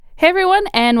Hey everyone,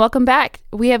 and welcome back.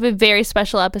 We have a very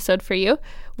special episode for you.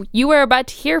 You are about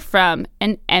to hear from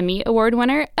an Emmy Award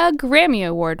winner, a Grammy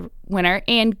Award winner,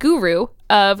 and guru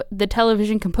of the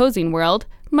television composing world,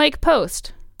 Mike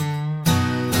Post.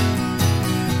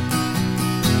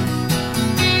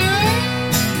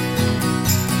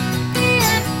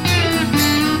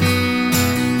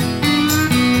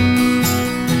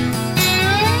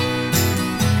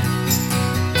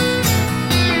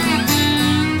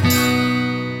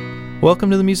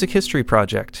 Welcome to the Music History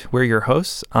Project. We're your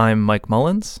hosts. I'm Mike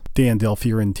Mullins. Dan Del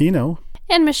Fiorentino.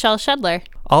 And Michelle Shedler.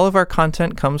 All of our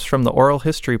content comes from the Oral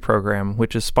History Program,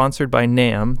 which is sponsored by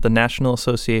NAM, the National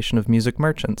Association of Music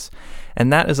Merchants.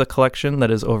 And that is a collection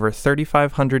that is over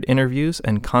 3,500 interviews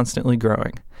and constantly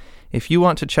growing. If you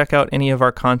want to check out any of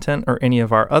our content or any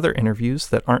of our other interviews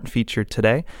that aren't featured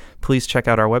today, please check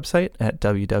out our website at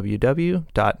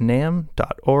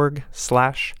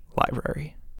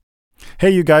www.nam.org/library.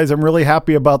 Hey, you guys, I'm really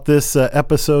happy about this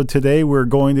episode today. We're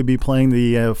going to be playing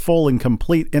the full and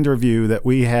complete interview that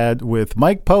we had with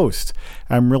Mike Post.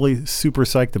 I'm really super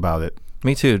psyched about it.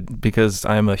 Me too, because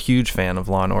I'm a huge fan of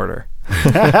Law & Order.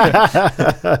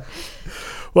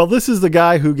 Well, this is the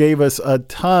guy who gave us a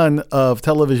ton of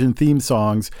television theme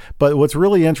songs, but what's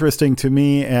really interesting to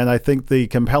me, and I think the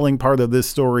compelling part of this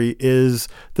story, is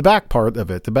the back part of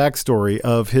it, the backstory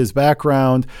of his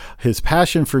background, his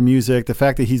passion for music, the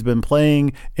fact that he's been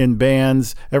playing in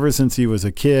bands ever since he was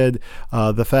a kid,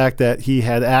 the fact that he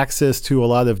had access to a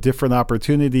lot of different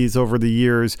opportunities over the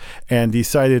years and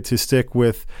decided to stick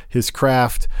with his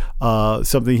craft,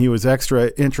 something he was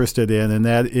extra interested in, and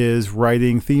that is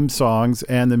writing theme songs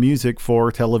and the music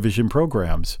for television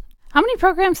programs. How many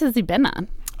programs has he been on?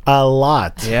 A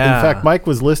lot. Yeah. In fact, Mike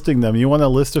was listing them. You want to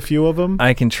list a few of them?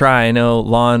 I can try. I know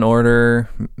Law &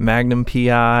 Order, Magnum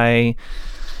P.I.,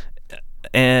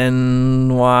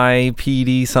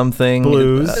 NYPD something.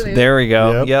 Blues. There we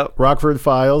go. Yep. Rockford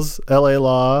Files, L.A.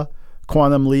 Law,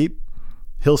 Quantum Leap,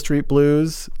 Hill Street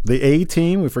Blues, the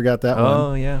A-Team. We forgot that one.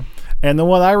 Oh, yeah. And the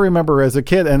one I remember as a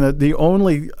kid, and the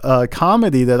only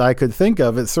comedy that I could think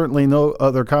of, it's certainly no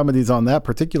other comedies on that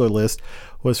particular list,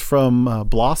 was from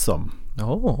Blossom.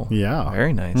 Oh, yeah.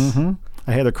 Very nice. Mm-hmm.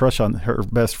 I had a crush on her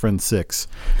best friend, Six.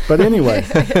 But anyway,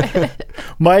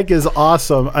 Mike is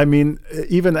awesome. I mean,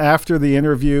 even after the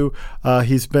interview,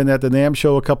 he's been at the NAMM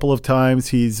show a couple of times.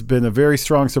 He's been a very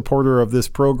strong supporter of this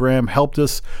program, helped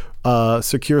us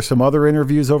secure some other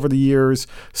interviews over the years.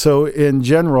 So in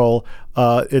general,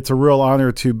 it's a real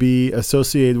honor to be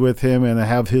associated with him and to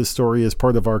have his story as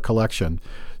part of our collection.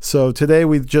 So today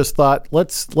we just thought,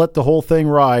 let's let the whole thing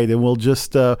ride, and we'll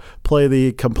just play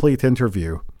the complete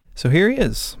interview. So here he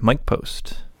is, Mike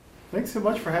Post. Thanks so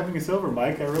much for having us over,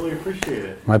 Mike. I really appreciate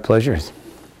it. My pleasure.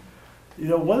 You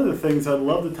know, one of the things I'd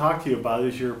love to talk to you about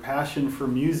is your passion for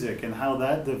music and how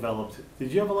that developed.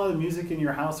 Did you have a lot of music in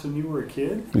your house when you were a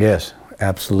kid? Yes,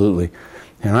 absolutely.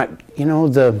 And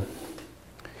the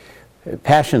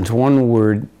passion's one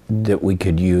word that we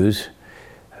could use.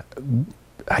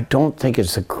 I don't think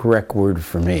it's the correct word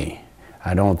for me.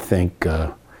 I don't think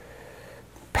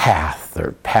path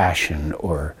or passion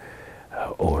or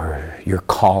your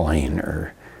calling,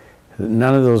 or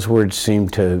none of those words seem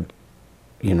to,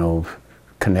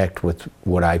 connect with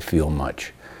what I feel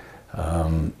much.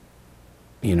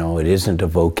 It isn't a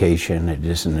vocation, it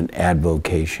isn't an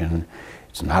advocation,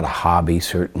 it's not a hobby,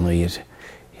 certainly.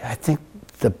 I think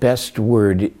the best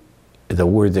word, the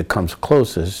word that comes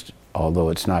closest, although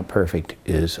it's not perfect,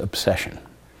 is obsession.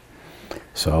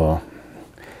 So,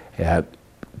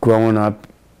 growing up,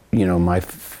 my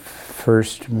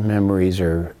first memories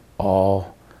are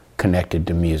all connected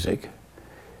to music,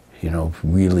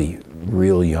 really,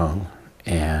 real young.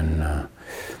 And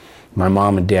my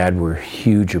mom and dad were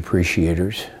huge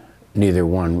appreciators. Neither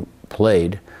one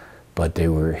played, but they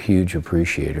were huge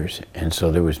appreciators. And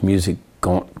so there was music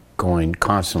going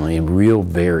constantly and real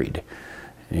varied.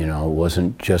 It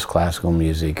wasn't just classical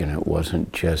music, and it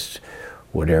wasn't just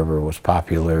whatever was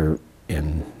popular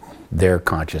in their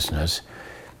consciousness.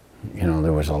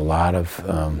 There was a lot of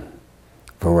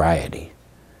variety.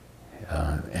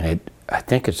 And I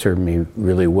think it served me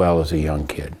really well as a young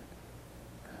kid.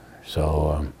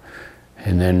 So,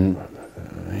 and then,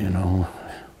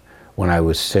 when I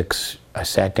was 6, I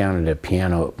sat down at a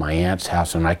piano at my aunt's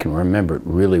house, and I can remember it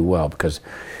really well because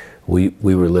we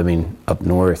were living up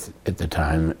north at the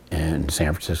time in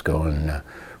San Francisco, and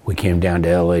we came down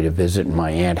to LA to visit, and my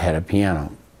aunt had a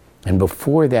piano. And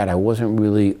before that, I wasn't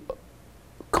really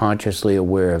consciously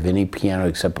aware of any piano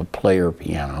except a player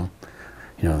piano.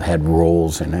 It had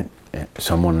rolls in it.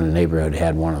 Someone in the neighborhood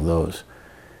had one of those.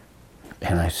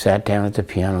 And I sat down at the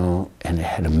piano, and it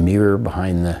had a mirror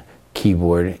behind the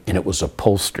keyboard, and it was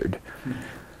upholstered.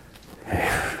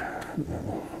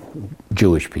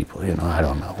 Jewish people, I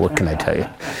don't know. What can I tell you?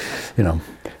 At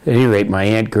any rate, my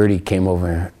Aunt Gertie came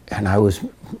over, and I was,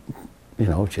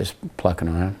 just plucking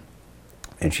around.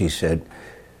 And she said,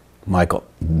 Michael,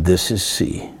 this is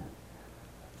C.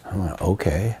 I went,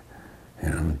 okay.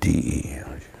 D, E,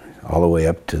 all the way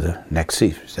up to the next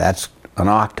C. That's an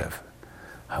octave.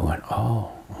 I went,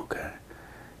 oh, okay.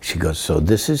 She goes, so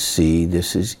this is C,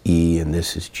 this is E, and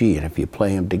this is G. And if you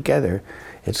play them together,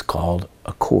 it's called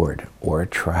a chord or a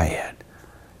triad.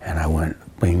 And I went,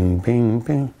 bing, bing,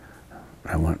 bing.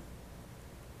 I went,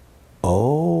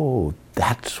 oh,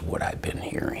 that's what I've been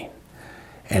hearing.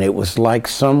 And it was like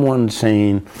someone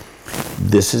saying,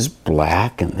 this is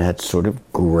black and that's sort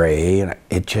of gray. And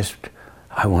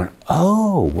I went,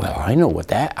 oh, well, I know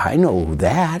that.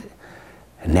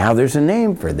 And now there's a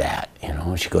name for that,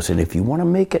 And she goes, and if you want to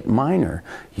make it minor,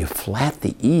 you flat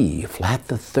the E, you flat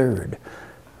the third.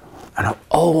 And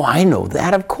I know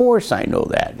that. Of course I know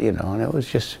that, And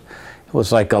it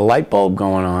was like a light bulb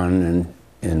going on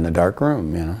in the dark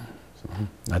room, So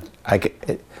I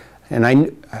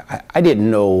didn't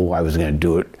know I was going to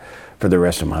do it for the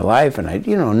rest of my life, and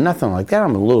nothing like that.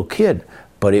 I'm a little kid,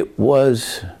 but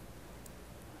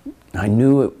I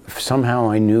knew it was seminal.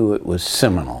 I knew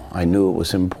it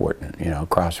was important,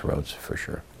 crossroads for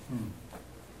sure.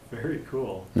 Very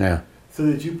cool. Yeah. So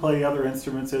did you play other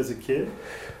instruments as a kid?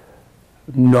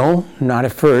 No, not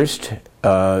at first.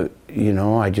 I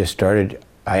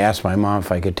asked my mom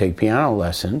if I could take piano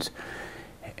lessons,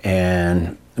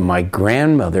 and my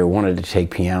grandmother wanted to take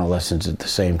piano lessons at the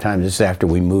same time. This is after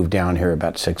we moved down here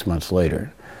about 6 months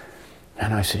later.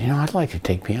 And I said, I'd like to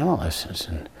take piano lessons.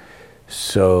 And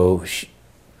so,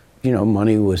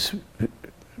 money was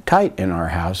tight in our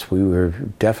house. We were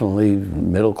definitely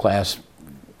middle class,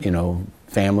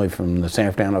 family from the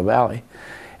San Fernando Valley.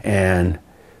 And,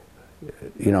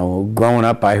 growing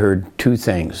up, I heard two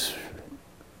things.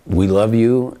 We love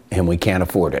you and we can't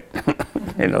afford it.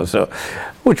 So,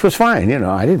 which was fine, we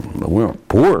weren't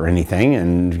poor or anything,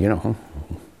 and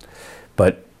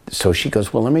but so she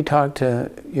goes, well, let me talk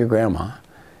to your grandma.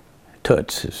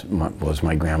 Toots was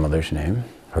my grandmother's name.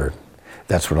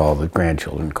 That's what all the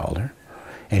grandchildren called her.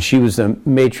 And she was the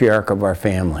matriarch of our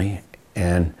family.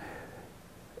 And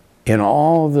in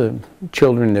all the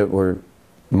children that were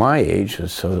my age,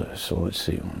 so let's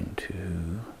see, 1,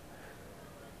 2,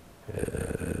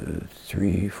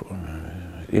 3, 4,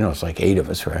 it's like 8 of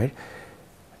us, right?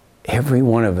 Every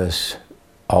one of us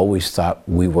always thought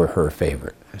we were her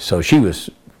favorite. So she was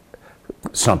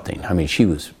something. I mean, she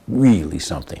was really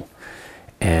something.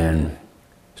 And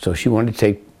so she wanted to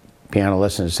take piano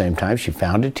lessons at the same time. She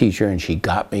found a teacher, and she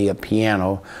got me a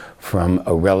piano from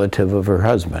a relative of her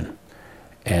husband.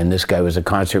 And this guy was a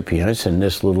concert pianist, and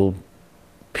this little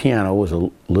piano was a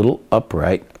little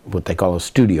upright, what they call a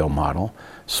studio model,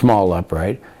 small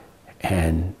upright,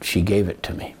 and she gave it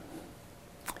to me.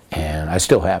 And I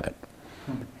still have it.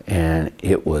 And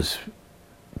it was,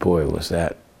 boy, was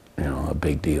that, a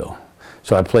big deal.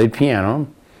 So I played piano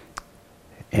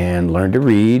and learned to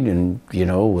read, and,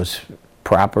 was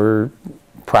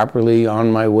properly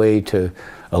on my way to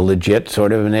a legit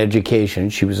sort of an education.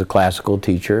 She was a classical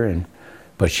teacher,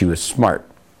 but she was smart.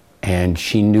 And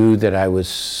she knew that I was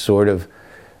sort of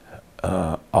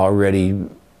already,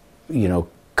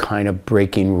 kind of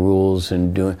breaking rules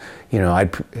and doing,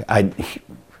 I'd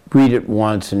read it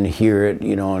once and hear it,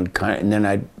 and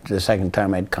then the second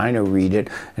time I'd kind of read it,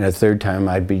 and the third time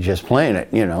I'd be just playing it,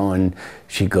 and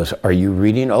she goes, are you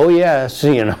reading? Oh, yes,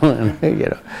 and,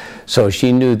 So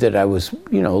she knew that I was,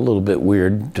 a little bit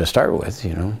weird to start with,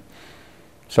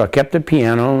 So I kept the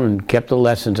piano and kept the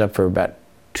lessons up for about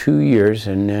 2 years,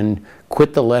 and then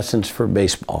quit the lessons for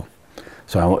baseball.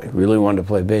 So I really wanted to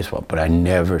play baseball, but I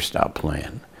never stopped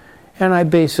playing. And I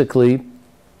basically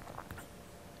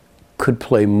could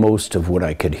play most of what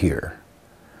I could hear.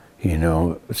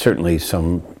 Certainly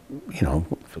some,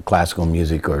 classical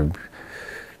music or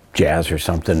jazz or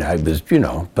something. I was,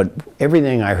 but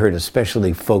everything I heard,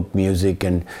 especially folk music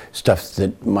and stuff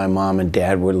that my mom and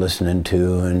dad were listening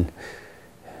to, and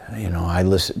I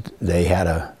listened. They had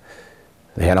a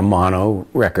mono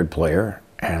record player,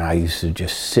 and I used to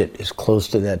just sit as close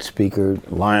to that speaker,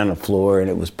 lie on the floor, and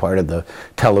it was part of the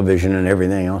television and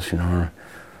everything else.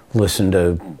 Listen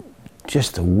to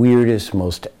just the weirdest,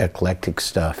 most eclectic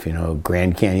stuff.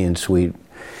 Grand Canyon Suite.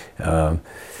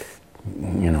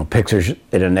 Pictures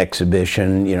at an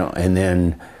exhibition, and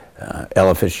then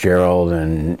Ella Fitzgerald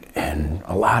and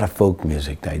a lot of folk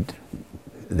music.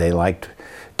 They liked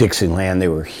Dixieland. They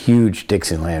were huge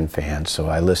Dixieland fans. So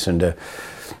I listened to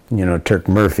Turk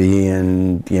Murphy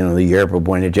and, the Yerba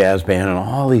Buena Jazz Band and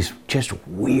all these just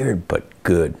weird but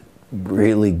good,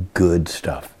 really good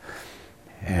stuff.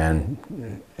 And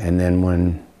then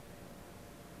when,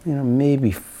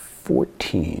 maybe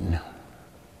 14,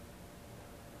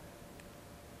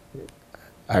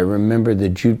 I remember the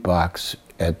jukebox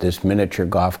at this miniature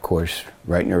golf course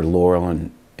right near Laurel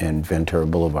and Ventura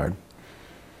Boulevard.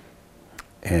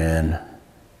 And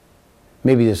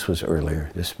maybe this was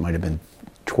earlier. This might have been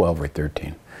 12 or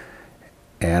 13.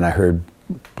 And I heard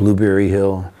Blueberry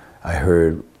Hill. I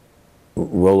heard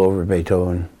Roll Over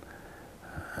Beethoven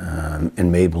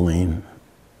and Maybelline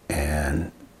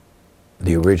and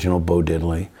the original Bo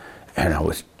Diddley. And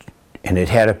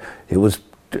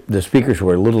the speakers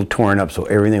were a little torn up, so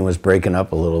everything was breaking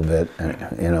up a little bit,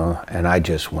 and I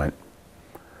just went,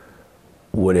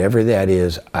 whatever that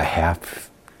is, I have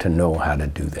to know how to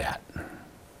do that.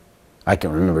 I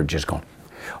can remember just going,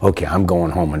 okay, I'm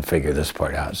going home and figure this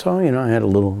part out. So, I had a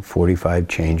little 45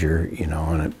 changer,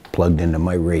 and it plugged into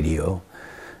my radio,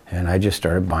 and I just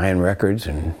started buying records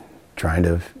and trying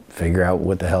to figure out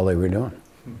what the hell they were doing.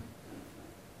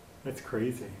 That's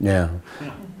crazy. Yeah.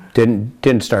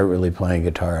 Didn't start really playing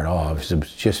guitar at all. It was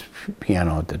just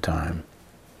piano at the time,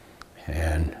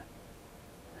 and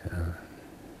it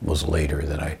was later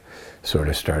that I sort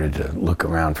of started to look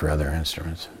around for other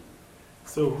instruments.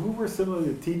 So who were some of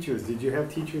the teachers? Did you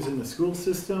have teachers in the school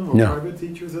system or No. private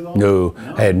teachers at all? No,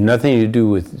 I had nothing to do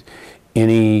with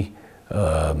any,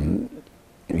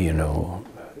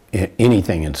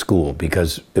 anything in school,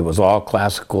 because it was all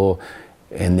classical.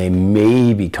 And they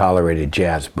maybe tolerated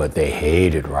jazz, but they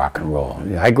hated rock and roll.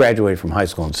 I graduated from high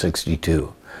school in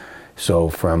 '62. So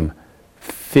from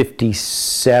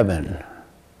 '57,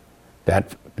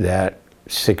 that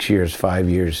 6 years, 5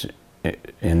 years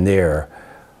in there,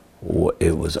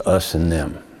 it was us and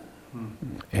them.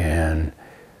 And,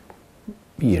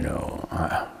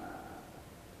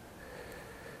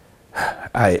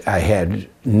 I had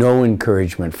no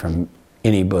encouragement from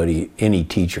anybody, any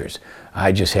teachers.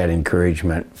 I just had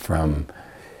encouragement from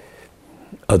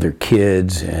other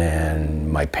kids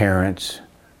and my parents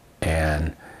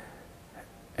and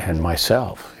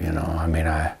myself,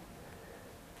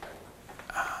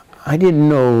 I didn't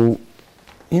know,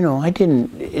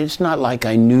 it's not like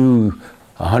I knew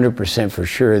 100% for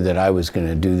sure that I was going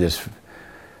to do this,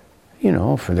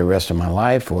 for the rest of my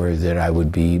life, or that I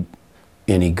would be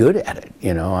any good at it,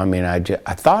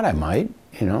 I thought I might,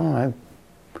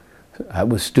 I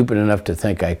was stupid enough to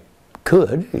think I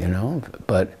could,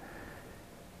 but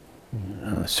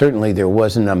certainly there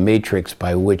wasn't a matrix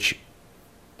by which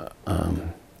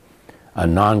a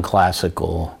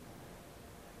non-classical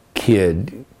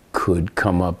kid could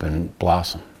come up and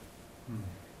blossom.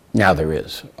 Now there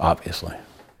is, obviously.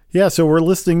 Yeah, so we're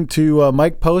listening to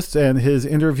Mike Post and his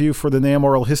interview for the NAMM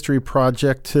Oral History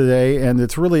Project today, and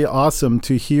it's really awesome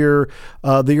to hear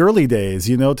the early days,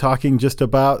 talking just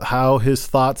about how his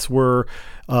thoughts were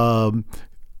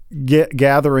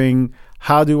gathering.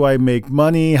 How do I make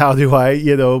money? How do I,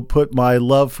 put my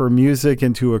love for music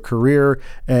into a career,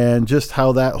 and just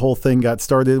how that whole thing got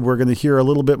started. We're going to hear a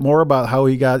little bit more about how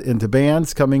he got into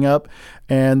bands coming up,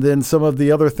 and then some of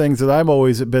the other things that I've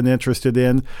always been interested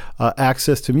in,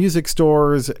 access to music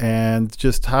stores, and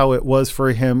just how it was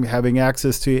for him having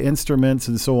access to instruments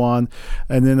and so on.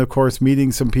 And then, of course,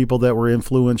 meeting some people that were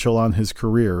influential on his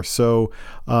career. So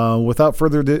without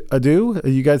further ado,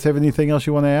 you guys have anything else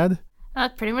you want to add?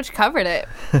 That pretty much covered it.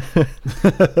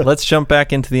 Let's jump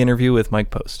back into the interview with Mike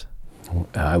Post.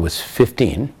 I was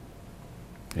 15,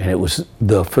 and it was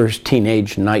the first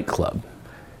teenage nightclub.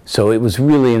 So it was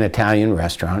really an Italian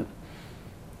restaurant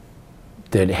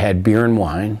that had beer and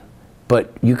wine,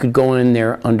 but you could go in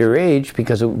there underage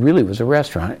because it really was a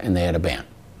restaurant, and they had a band.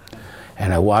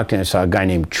 And I walked in and saw a guy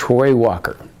named Troy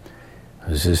Walker. It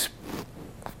was this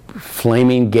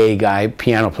flaming gay guy,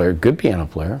 piano player, good piano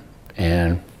player,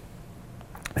 and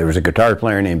there was a guitar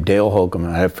player named Dale Holcomb,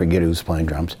 and I forget who was playing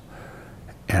drums.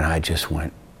 And I just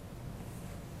went,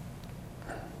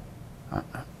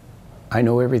 I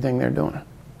know everything they're doing.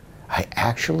 I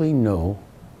actually know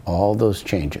all those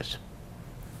changes.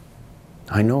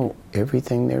 I know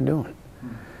everything they're doing.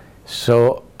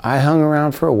 So I hung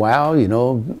around for a while,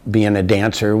 being a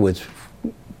dancer with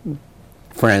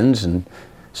friends and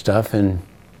stuff, and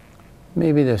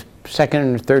maybe the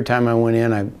second or third time I went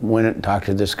in, I went and talked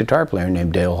to this guitar player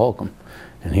named Dale Holcomb,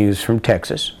 and he was from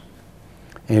Texas,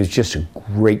 and he was just a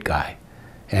great guy,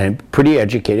 and pretty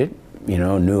educated,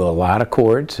 knew a lot of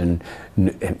chords, and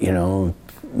knew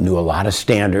a lot of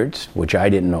standards, which I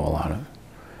didn't know a lot of.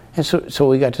 And so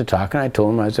we got to talking. I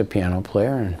told him I was a piano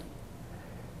player,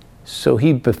 So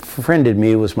he befriended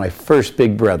me, was my first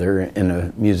big brother in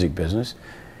the music business.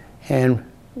 And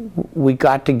we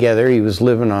got together. He was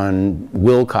living on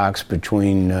Wilcox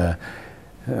between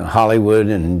Hollywood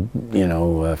and,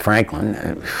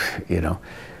 Franklin,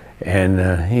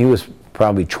 and he was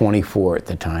probably 24 at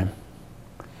the time.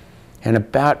 And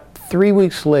about 3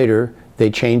 weeks later, they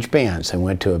changed bands. I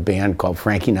went to a band called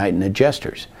Frankie Knight and the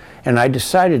Jesters. And I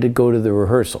decided to go to the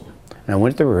rehearsal. And I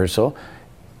went to the rehearsal,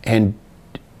 and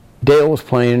Dale was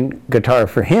playing guitar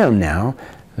for him now.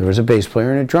 There was a bass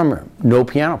player and a drummer, no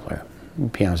piano player.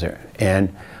 Piano's there.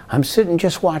 And I'm sitting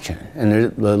just watching.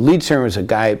 And the lead singer was a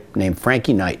guy named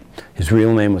Frankie Knight. His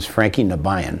real name was Frankie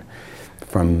Nabayan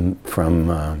from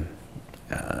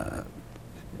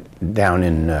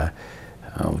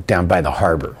down by the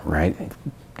harbor, right?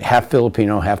 Half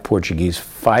Filipino, half Portuguese,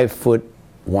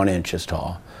 5'1"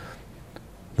 tall.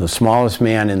 The smallest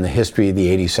man in the history of the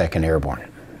 82nd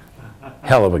Airborne.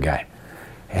 Hell of a guy.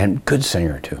 And good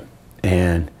singer too.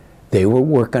 And they were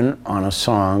working on a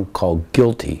song called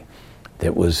Guilty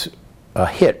that was a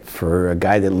hit for a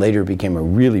guy that later became a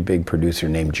really big producer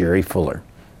named Jerry Fuller,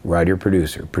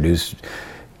 writer-producer, produced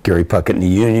Gary Puckett and the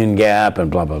Union Gap and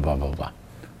blah, blah, blah, blah, blah.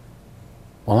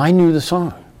 Well, I knew the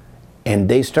song, and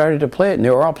they started to play it, and they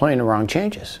were all playing the wrong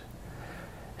changes.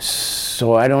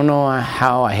 So I don't know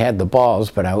how I had the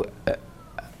balls, but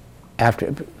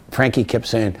after Frankie kept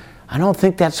saying, I don't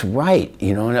think that's right,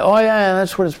 and oh yeah,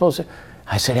 that's what it's supposed to.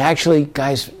 I said, actually,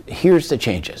 guys, here's the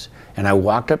changes. And I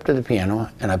walked up to the piano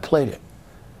and I played it.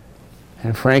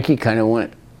 And Frankie kind of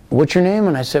went, what's your name?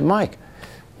 And I said, Mike.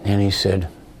 And he said,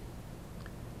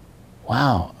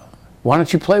 wow, why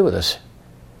don't you play with us?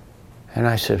 And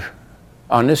I said,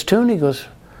 on this tune? He goes,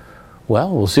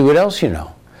 well, we'll see what else you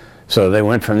know. So they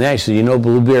went from there. He said, you know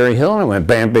Blueberry Hill? And I went,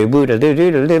 bam, bam, boo, da, do, do,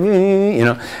 do, do,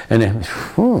 and then,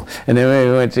 whew, and then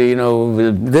we went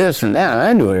to, this and that.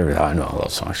 I knew everything. I know all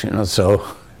those songs, So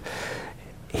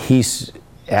he's,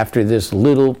 after this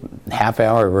little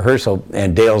half-hour rehearsal,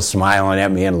 and Dale's smiling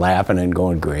at me and laughing and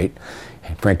going great,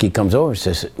 and Frankie comes over and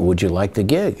says, would you like the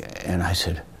gig? And I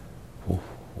said,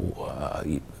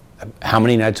 how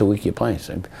many nights a week are you playing? He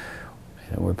said,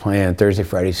 we're playing Thursday,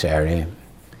 Friday, Saturday.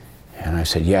 And I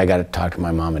said, yeah, I got to talk to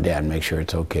my mom and dad and make sure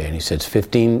it's okay. And he said, it's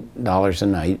 $15 a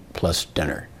night plus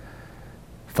dinner.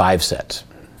 5 sets,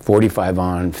 45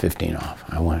 on, 15 off.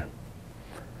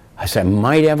 I said, I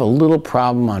might have a little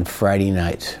problem on Friday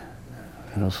nights.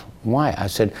 He goes, why? I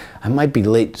said, I might be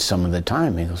late some of the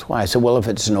time. He goes, why? I said, well, if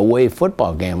it's an away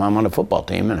football game, I'm on a football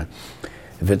team, and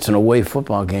if it's an away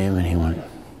football game, and he went,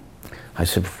 I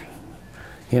said,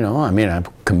 I'm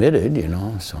committed,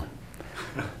 so.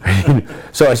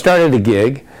 So I started a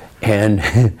gig, and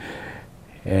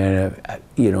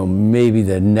maybe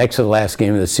the next to the last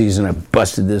game of the season, I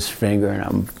busted this finger,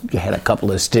 and I had a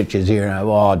couple of stitches here, and I'm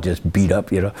all just beat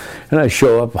up, And I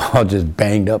show up all just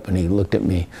banged up, and he looked at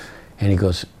me, and he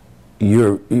goes,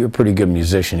 "You're a pretty good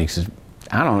musician." He says,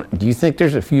 do you think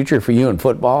there's a future for you in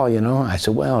football? I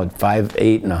said, well, at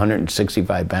 5'8" and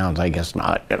 165 pounds, I guess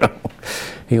not.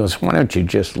 He goes, why don't you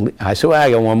just leave? I said, well, I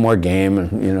got one more game,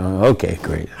 and okay,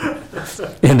 great.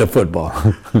 Into football.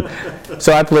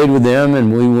 So I played with them,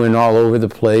 and we went all over the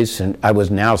place, and I was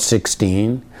now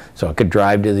 16, so I could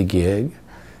drive to the gig.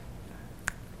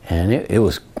 And it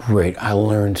was great. I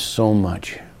learned so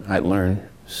much.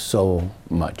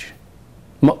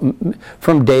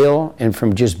 From Dale and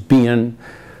from just being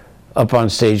up on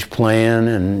stage playing,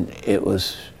 and it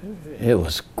was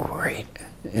great.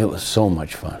 It was so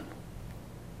much fun.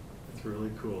 It's really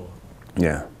cool.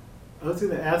 Yeah. I was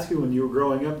going to ask you, when you were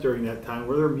growing up during that time,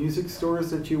 were there music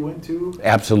stores that you went to?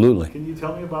 Absolutely. Can you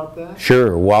tell me about that?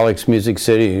 Sure. Wallach's Music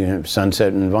City,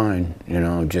 Sunset and Vine,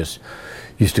 just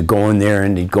used to go in there,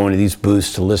 and he'd go into these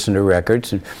booths to listen to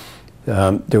records. And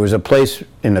there was a place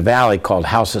in the valley called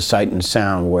House of Sight and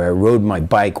Sound where I rode my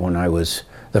bike when I was,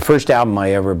 the first album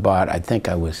I ever bought, I think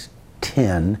I was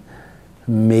 10,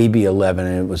 maybe 11,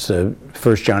 and it was the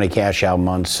first Johnny Cash album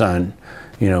on Sun,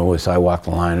 with I Walk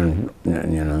the Line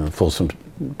and, Folsom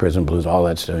Prison Blues, all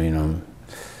that stuff,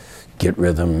 Get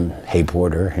Rhythm, Hey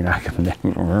Porter, and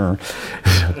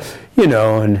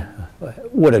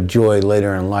what a joy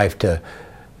later in life to,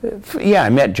 I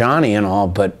met Johnny and all,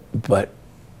 but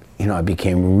I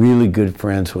became really good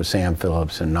friends with Sam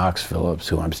Phillips and Knox Phillips,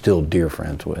 who I'm still dear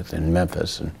friends with in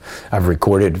Memphis. And I've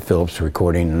recorded Phillips'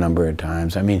 recording a number of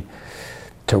times. I mean,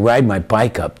 to ride my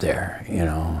bike up there,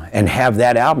 and have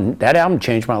that album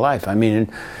changed my life. I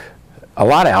mean, a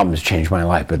lot of albums changed my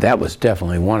life, but that was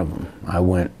definitely one of them. I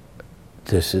went,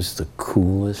 this is the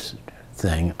coolest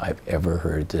thing I've ever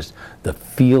heard. The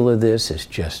feel of this is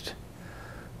just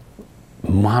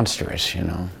monstrous,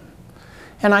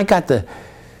 And I got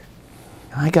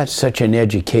such an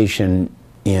education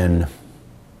in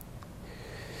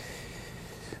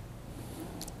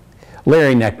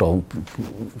Larry Knechtel,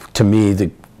 to me,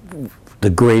 the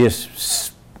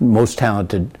greatest, most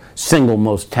talented,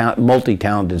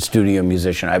 multi-talented studio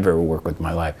musician I've ever worked with in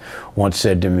my life, once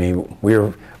said to me, we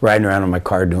were riding around in my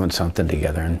car doing something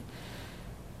together, and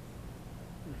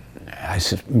I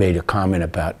made a comment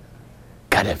about,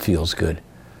 God, it feels good.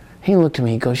 He looked at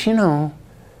me, he goes, you know,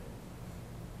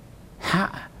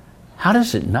 how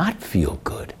does it not feel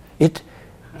good? It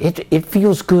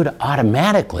feels good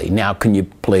automatically. Now, can you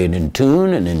play it in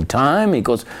tune and in time? He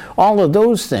goes, all of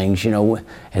those things, you know,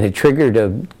 and it triggered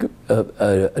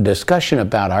a discussion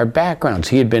about our backgrounds.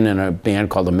 He had been in a band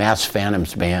called the Mass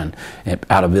Phantoms Band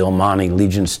out of Il Monte,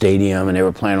 Legion Stadium, and they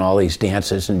were playing all these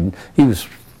dances, and he was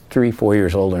 3-4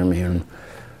 years older than me,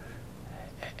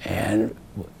 and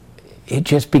it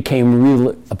just became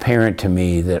real apparent to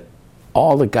me that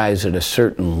all the guys at a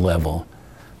certain level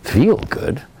feel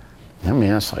good. I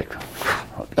mean, it's like,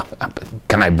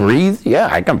 can I breathe? Yeah,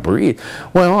 I can breathe.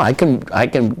 Well, I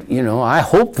can, you know,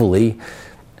 hopefully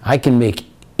I can make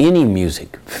any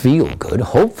music feel good.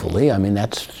 Hopefully, I mean,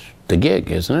 that's the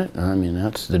gig, isn't it? I mean,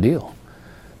 that's the deal.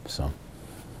 So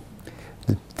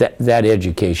that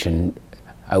education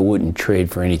I wouldn't trade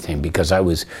for anything, because I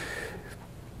was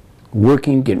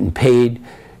working, getting paid,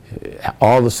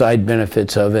 all the side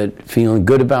benefits of it, feeling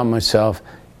good about myself,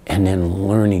 and then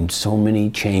learning so many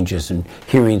changes and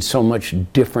hearing so much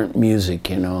different music,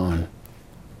 you know. And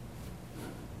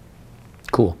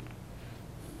cool.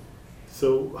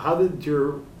 So how did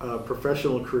your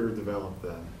professional career develop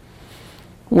then?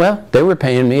 Well, they were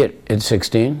paying me at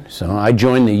 16, so I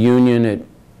joined the union at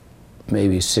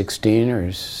maybe 16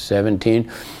 or 17.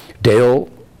 Dale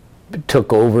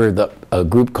took over a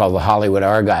group called the Hollywood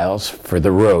Argyles for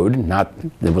the road.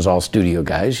 It was all studio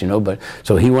guys, you know, but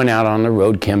so he went out on the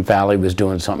road. Kim Fowley was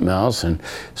doing something else, and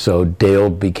so Dale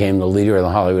became the leader of the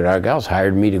Hollywood Argyles,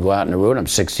 hired me to go out on the road. I'm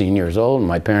 16 years old, and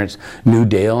my parents knew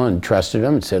Dale and trusted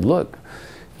him and said, look,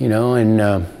 you know,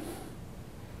 and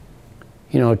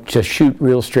you know, to shoot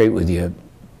real straight with you,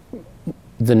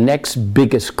 the next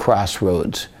biggest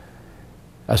crossroads,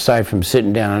 aside from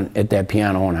sitting down at that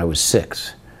piano when I was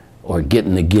 6, or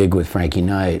getting the gig with Frankie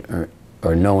Knight,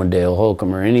 or knowing Dale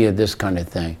Holcomb, or any of this kind of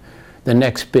thing, the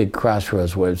next big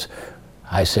crossroads was,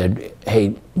 I said,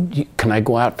 hey, can I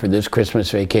go out for this Christmas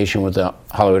vacation with the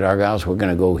Hollywood Argyles? We're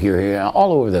going to go here,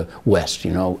 all over the West,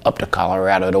 you know, up to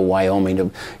Colorado, to Wyoming,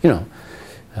 to, you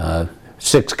know,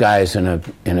 6 guys in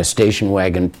a station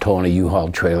wagon towing a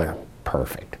U-Haul trailer.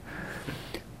 Perfect.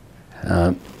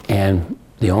 And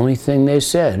the only thing they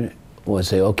said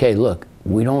was, okay, look,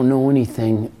 we don't know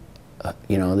anything,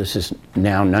 you know, this is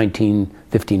now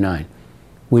 1959.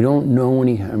 We don't know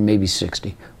or maybe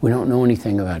 60. We don't know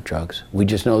anything about drugs. We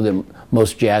just know that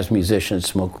most jazz musicians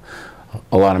smoke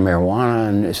a lot of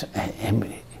marijuana,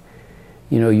 and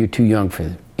you know, you're too young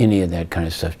for any of that kind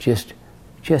of stuff. Just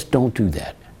don't do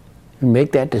that.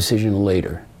 Make that decision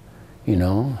later, you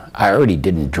know. I already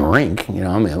didn't drink, you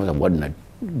know, I mean, I wasn't a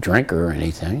drinker or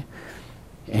anything.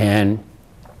 And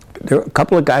there were a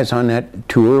couple of guys on that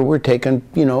tour were taking,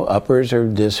 you know, uppers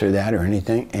or this or that or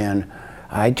anything, and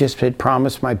I just had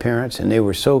promised my parents, and they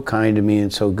were so kind to me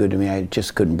and so good to me, I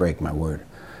just couldn't break my word.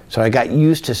 So I got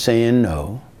used to saying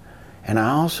no, and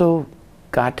I also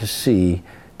got to see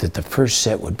that the first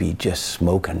set would be just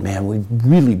smoking. Man, we'd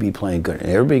really be playing good.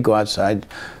 And everybody go outside,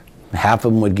 half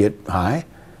of them would get high,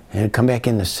 and it'd come back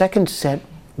in. The second set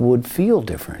would feel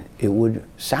different. It would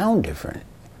sound different.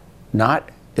 Not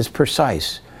as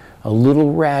precise, a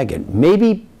little ragged,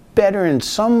 maybe better in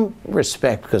some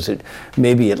respect, because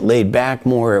maybe it laid back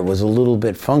more, it was a little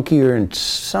bit funkier in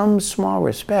some small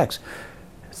respects.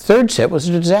 Third set was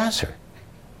a disaster,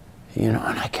 you know,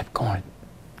 and I kept going,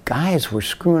 guys, we're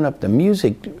screwing up the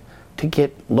music to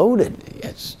get loaded.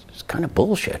 It's kind of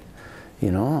bullshit,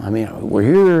 you know. I mean, we're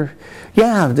here,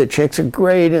 yeah, the chicks are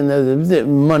great, and the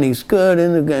money's good,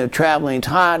 and the traveling's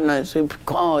hot, and I said,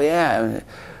 oh yeah,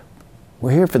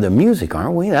 we're here for the music,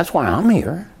 aren't we? That's why I'm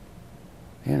here,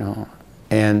 you know.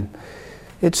 And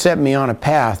it set me on a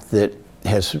path that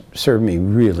has served me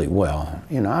really well.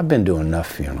 You know, I've been to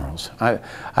enough funerals.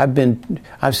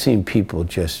 I've seen people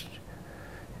just,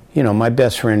 you know, my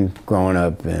best friend growing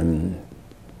up, and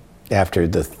after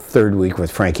the 3rd week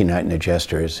with Frankie Knight and the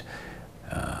Jesters,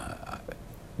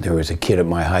 there was a kid at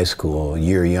my high school, a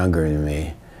year younger than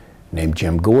me, named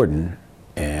Jim Gordon,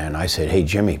 and I said, hey,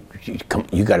 Jimmy,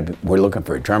 we're looking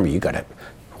for a drummer, you gotta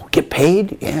get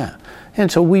paid? Yeah.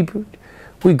 And so we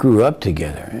grew up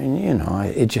together, and you know,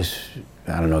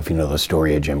 I don't know if you know the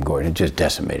story of Jim Gordon. It just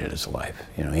decimated his life.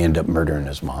 You know, he ended up murdering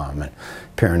his mom, and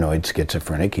paranoid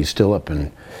schizophrenic. He's still up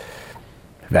in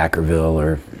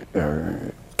Vacaville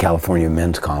or California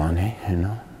Men's Colony, you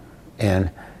know. And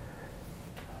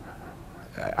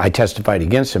I testified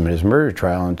against him in his murder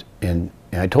trial, and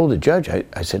I told the judge,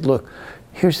 I said, look,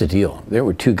 here's the deal. There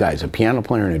were two guys, a piano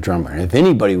player and a drummer. And if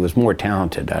anybody was more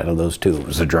talented out of those two, it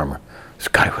was the drummer. This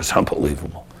guy was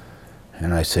unbelievable.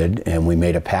 And I said, and we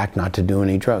made a pact not to do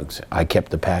any drugs. I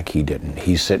kept the pact, he didn't.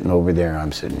 He's sitting over there,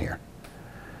 I'm sitting here.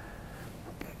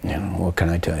 You know, what can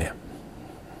I tell you?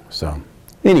 So, at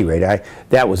any rate,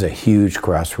 that was a huge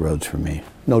crossroads for me.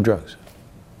 No drugs,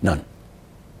 none.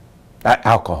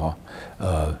 Alcohol,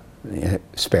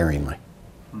 sparingly.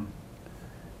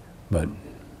 But,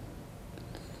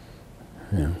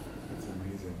 yeah. That's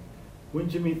amazing. When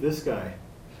did you meet this guy?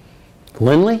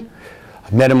 Lindley?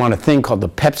 I met him on a thing called the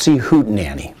Pepsi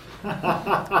Hootenanny.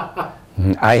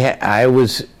 I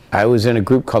was in a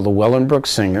group called the Wellenbrook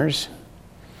Singers.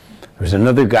 There was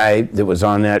another guy that was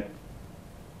on that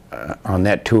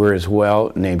tour as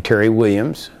well, named Terry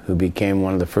Williams, who became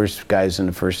one of the first guys in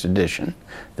the first edition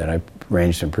that I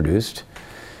arranged and produced.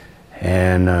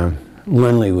 And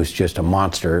Lindley was just a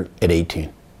monster at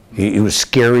 18. He was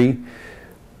scary,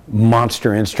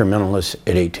 monster instrumentalist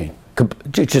at 18. Could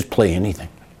just play anything.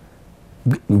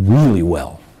 Really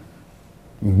well.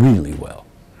 Really well.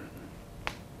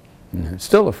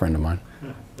 Still a friend of mine.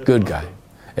 Good guy.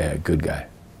 Yeah, good guy.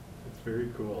 That's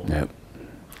very cool. Yep.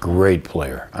 Great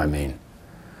player. I mean.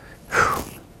 Whew.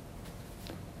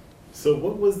 So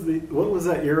what was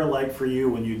that era like for you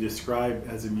when you describe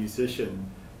as a musician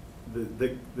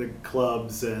the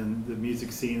clubs and the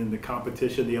music scene and the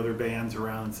competition, the other bands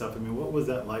around and stuff? I mean, what was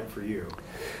that like for you?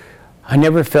 I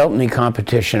never felt any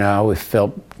competition. I always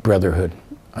felt brotherhood.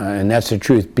 And that's the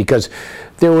truth, because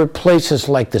there were places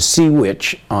like the Sea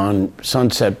Witch on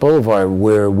Sunset Boulevard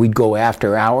where we'd go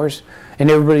after hours and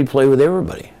everybody played with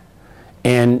everybody.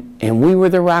 And we were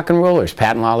the rock and rollers,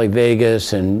 Pat and Lolly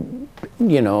Vegas and,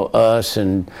 you know, us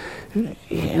and,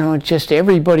 you know, just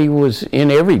everybody was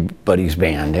in everybody's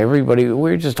band. Everybody, we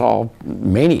were just all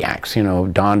maniacs, you know,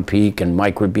 Don Peake and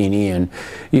Mike Rubini and,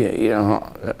 you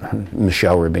know,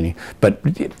 Michelle Rubini. But,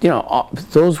 you know,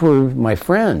 those were my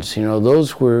friends, you know,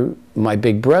 those were my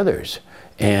big brothers.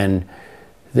 And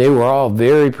they were all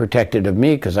very protective of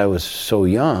me because I was so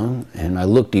young and I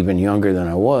looked even younger than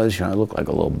I was. You know, I looked like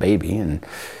a little baby. And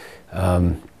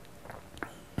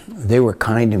they were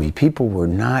kind to me. People were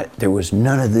not, there was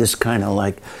none of this kind of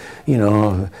like, you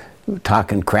know,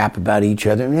 talking crap about each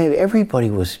other. I mean, everybody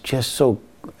was just so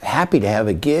happy to have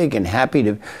a gig and happy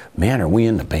to, man, are we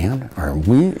in the band? Are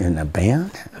we in the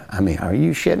band? I mean, are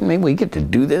you shitting me? We get to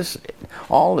do this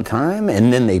all the time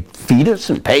and then they feed us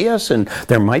and pay us and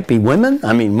there might be women?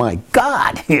 I mean, my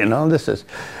God, you know, this is,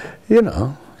 you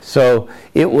know. So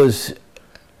it was,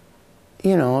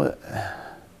 you know,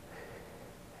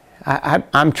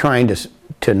 I'm trying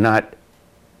to not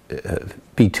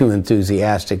be too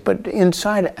enthusiastic, but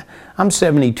inside, I'm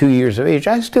 72 years of age.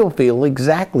 I still feel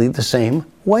exactly the same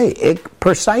way,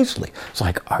 precisely. It's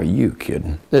like, are you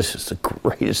kidding? This is the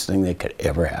greatest thing that could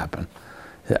ever happen.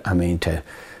 I mean, to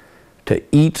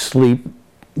eat, sleep,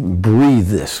 breathe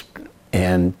this,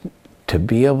 and to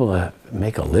be able to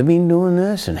make a living doing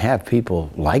this and have people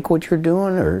like what you're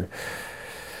doing or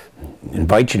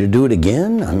invite you to do it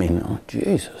again? I mean, oh,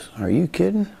 Jesus, are you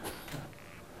kidding?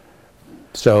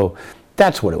 So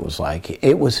that's what it was like.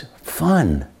 It was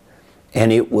fun.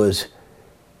 And it was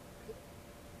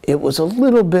a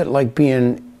little bit like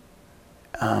being,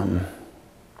 I'll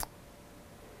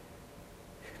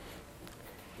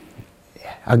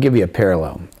give you a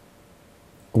parallel.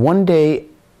 One day,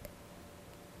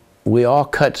 we all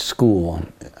cut school.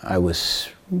 I was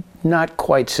not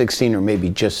quite 16 or maybe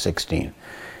just 16.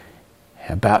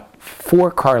 About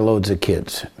 4 carloads of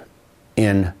kids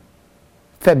in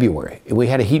February. We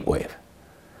had a heat wave.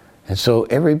 And so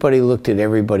everybody looked at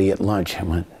everybody at lunch and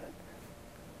went,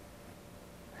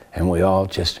 and we all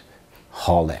just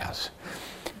hauled ass.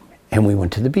 And we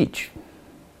went to the beach.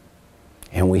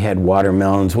 And we had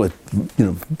watermelons with, you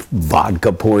know,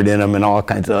 vodka poured in them and all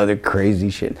kinds of other crazy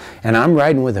shit. And I'm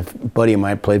riding with a buddy of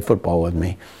mine who played football with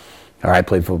me, or I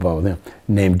played football with him,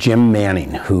 named Jim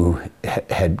Manning, who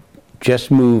had just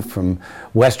moved from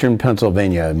Western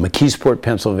Pennsylvania, McKeesport,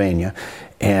 Pennsylvania,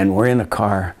 and we're in a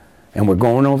car and we're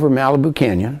going over Malibu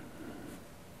Canyon,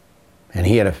 and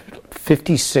he had a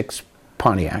 56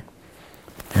 Pontiac,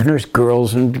 and there's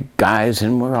girls and guys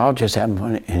and we're all just having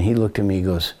fun, and he looked at me, he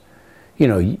goes, you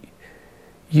know,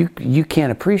 you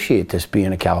can't appreciate this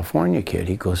being a California kid.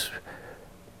 He goes,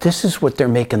 this is what they're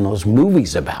making those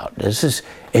movies about.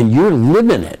 And you're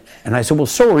living it. And I said, well,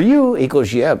 so are you? He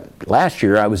goes, yeah, last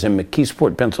year I was in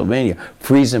McKeesport, Pennsylvania,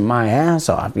 freezing my ass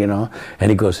off, you know. And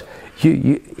he goes,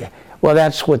 well,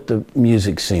 that's what the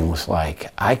music scene was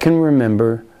like. I can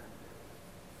remember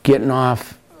getting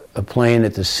off a plane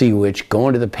at the Sea Witch,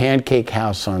 going to the Pancake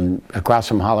House across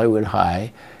from Hollywood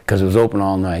High, because it was open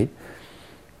all night,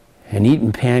 and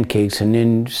eating pancakes, and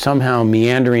then somehow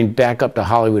meandering back up to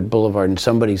Hollywood Boulevard in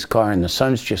somebody's car, and the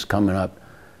sun's just coming up.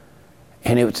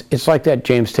 And it's like that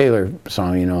James Taylor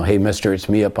song, you know, hey mister, it's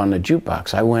me up on the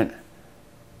jukebox. I went,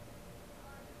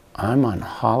 I'm on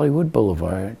Hollywood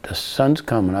Boulevard, the sun's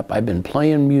coming up, I've been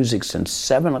playing music since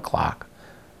 7 o'clock.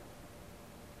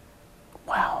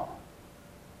 Wow,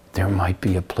 there might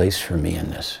be a place for me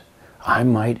in this. I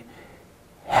might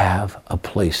have a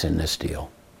place in this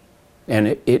deal. And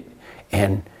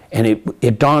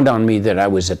it dawned on me that I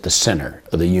was at the center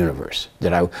of the universe,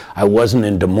 that I wasn't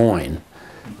in Des Moines,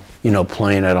 you know,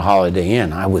 playing at a Holiday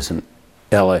Inn. I was in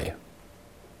LA.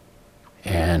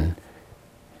 And,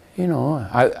 you know,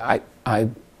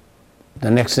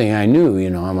 the next thing I knew, you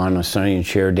know, I'm on a Sonny and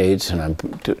Cher dates, and I'm,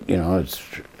 you know,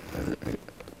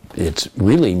 it's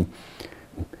really,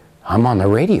 I'm on the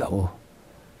radio,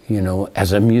 you know,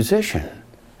 as a musician.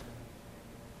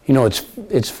 You know,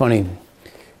 it's funny,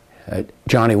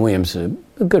 Johnny Williams, a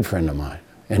good friend of mine,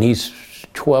 and he's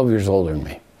 12 years older than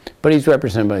me, but he's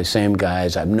represented by the same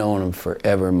guys. I've known him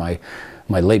forever. My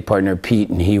late partner Pete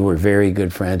and he were very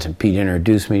good friends, and Pete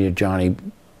introduced me to Johnny,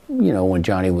 you know, when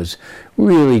Johnny was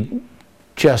really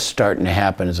just starting to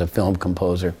happen as a film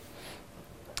composer.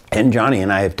 And Johnny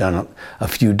and I have done a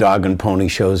few dog and pony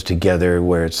shows together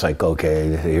where it's like,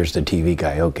 okay, here's the TV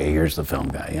guy, okay, here's the film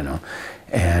guy, you know.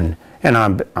 And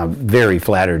I'm very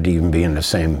flattered to even be in the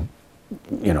same,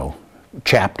 you know,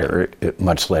 chapter,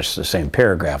 much less the same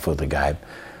paragraph with the guy.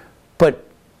 But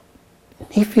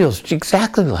he feels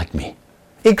exactly like me.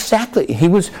 Exactly. He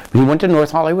went to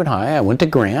North Hollywood High, I went to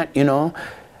Grant, you know.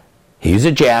 He's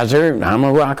a jazzer, I'm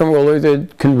a rock and roller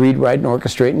that can read, write, and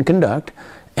orchestrate and conduct.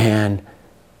 And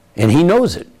he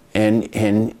knows it.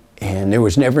 And there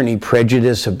was never any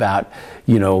prejudice about,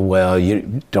 you know, well,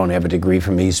 you don't have a degree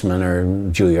from Eastman or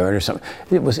Juilliard or something.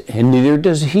 And neither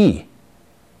does he.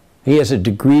 He has a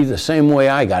degree the same way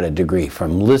I got a degree,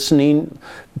 from listening,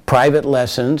 private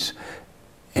lessons,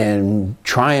 and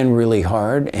trying really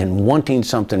hard and wanting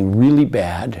something really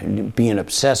bad, and being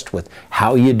obsessed with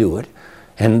how you do it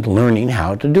and learning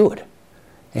how to do it.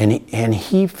 And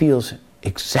he feels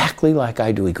exactly like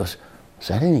I do. He goes, is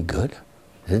that any good?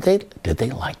 Did they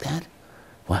like that?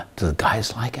 What, do the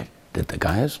guys like it? Did the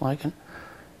guys like it?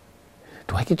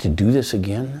 Do I get to do this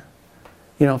again?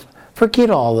 You know, forget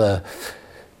all the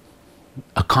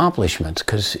accomplishments,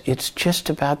 because it's just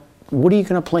about, what are you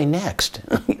going to play next?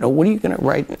 You know, what are you going to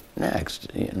write next?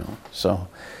 You know, so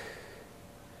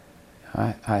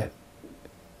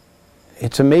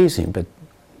it's amazing, but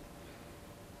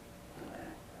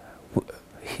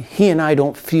he and I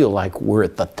don't feel like we're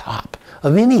at the top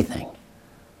of anything.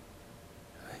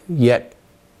 Yet,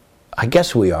 I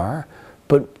guess we are,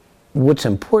 but what's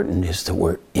important is that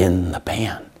we're in the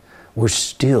band. We're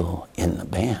still in the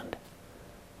band.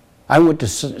 I went to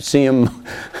see him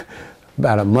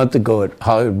about a month ago at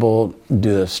Hollywood Bowl,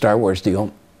 do the Star Wars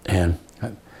deal, and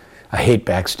I hate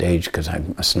backstage because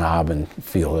I'm a snob and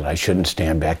feel that I shouldn't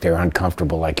stand back there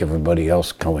uncomfortable like everybody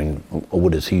else going, oh,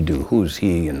 what does he do? Who's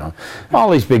he? You know, all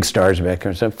these big stars back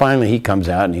there. So finally he comes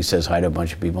out and he says hi to a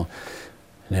bunch of people.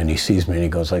 And then he sees me and he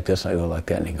goes like this, I go like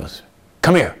that, and he goes,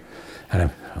 come here.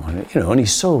 And you know, and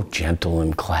he's so gentle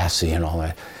and classy and all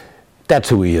that. That's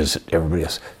who he is, everybody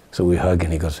else. So we hug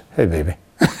and he goes, hey baby.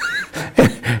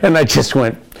 And I just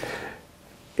went,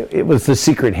 it was the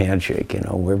secret handshake, you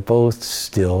know. We're both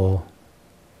still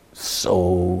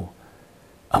so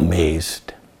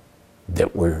amazed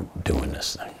that we're doing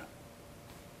this thing.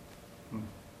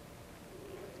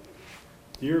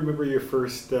 Do you remember your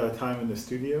first time in the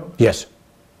studio? Yes.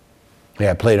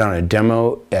 Yeah, I played on a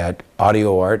demo at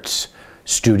Audio Arts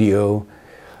Studio,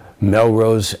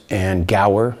 Melrose and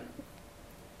Gower.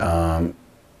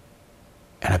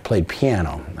 And I played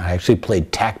piano. I actually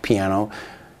played tack piano.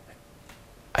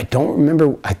 I don't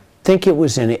remember, I think it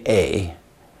was in A,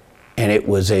 and it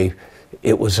was a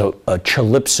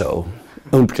calypso.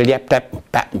 And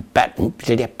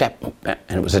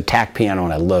it was a tack piano,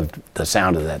 and I loved the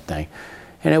sound of that thing.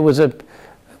 And it was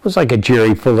like a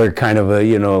Jerry Fuller kind of a,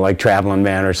 you know, like Traveling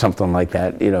Man or something like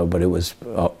that, you know, but it was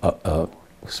a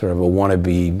sort of a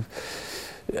wannabe,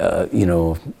 you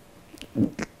know,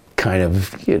 kind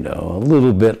of, you know, a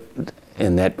little bit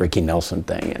in that Ricky Nelson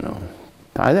thing, you know.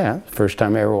 First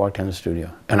time I ever walked in the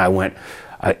studio. And I went,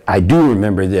 I do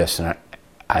remember this, and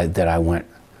I went,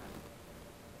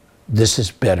 this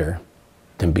is better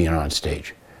than being on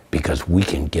stage, because we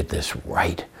can get this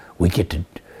right. We get to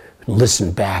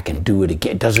listen back and do it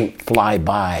again. It doesn't fly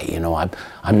by, you know.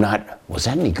 I'm not, was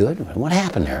that any good? What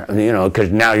happened there? You know,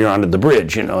 because now you're onto the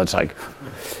bridge, you know, it's like,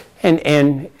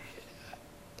 and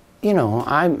you know,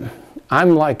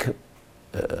 I'm like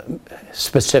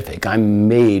specific. I'm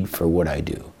made for what I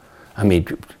do. I mean,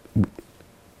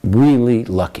 really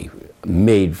lucky,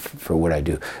 made for what I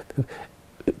do.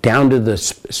 Down to the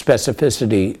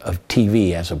specificity of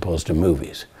TV as opposed to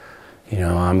movies. You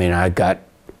know, I mean,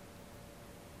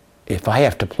 if I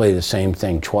have to play the same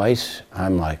thing twice,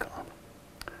 I'm like,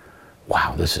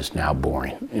 wow, this is now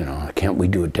boring. You know, can't we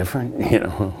do it different? You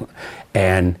know,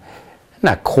 and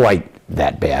not quite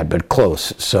that bad, but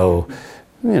close. So,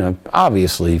 you know,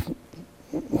 obviously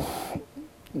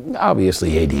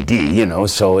ADD, you know,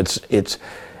 so it's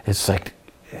like,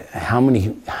 how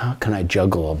can I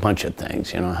juggle a bunch of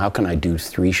things, you know? How can I do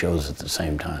 3 shows at the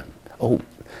same time? Oh,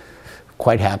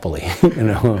 quite happily, you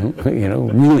know,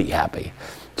 really happy.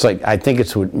 It's like, I think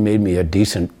it's what made me a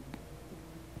decent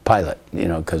pilot, you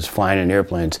know, because flying in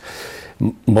airplanes,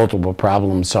 multiple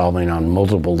problem solving on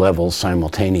multiple levels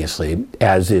simultaneously,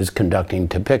 as is conducting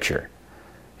to picture.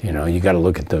 You know, you got to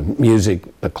look at the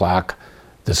music, the clock,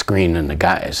 the screen, and the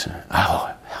guys.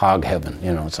 Oh, hog heaven,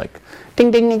 you know, it's like,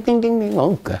 ding, ding, ding, ding, ding, ding,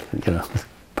 oh, God, you know,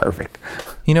 perfect.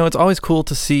 You know, it's always cool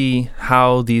to see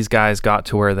how these guys got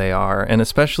to where they are, and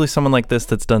especially someone like this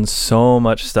that's done so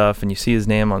much stuff, and you see his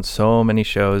name on so many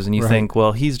shows, and you think,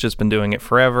 well, he's just been doing it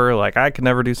forever, like, I could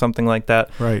never do something like that.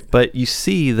 Right. But you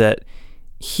see that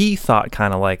he thought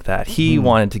kind of like that. He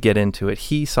wanted to get into it.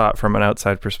 He saw it from an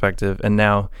outside perspective, and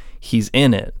now he's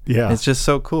in it. Yeah. It's just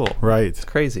so cool. Right. It's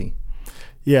crazy.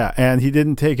 Yeah, and he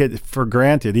didn't take it for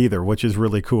granted either, which is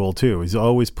really cool too. He's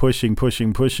always pushing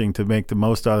to make the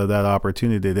most out of that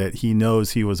opportunity that he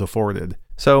knows he was afforded.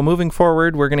 So moving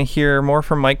forward, we're going to hear more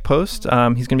from Mike Post. He's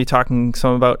going to be talking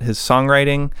some about his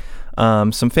songwriting,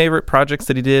 some favorite projects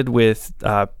that he did with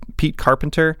Pete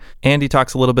Carpenter, and he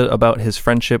talks a little bit about his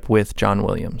friendship with John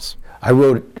Williams. I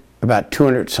wrote about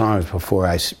 200 songs before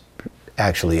I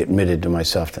actually admitted to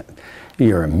myself that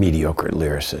you're a mediocre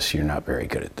lyricist. You're not very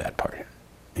good at that part.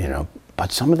 You know,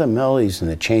 but some of the melodies and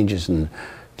the changes and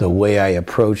the way I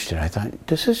approached it, I thought,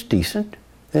 this is decent.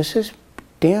 This is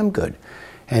damn good.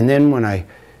 And then when I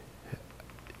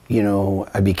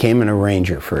became an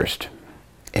arranger first,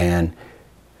 and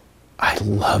I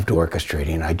loved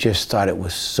orchestrating. I just thought it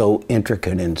was so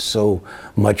intricate and so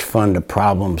much fun to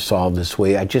problem solve this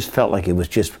way. I just felt like it was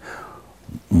just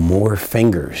more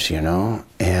fingers, you know,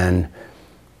 and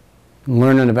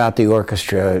learning about the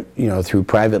orchestra, you know, through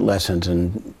private lessons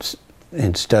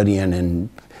and studying and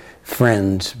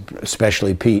friends,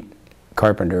 especially Pete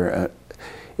Carpenter,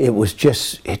 it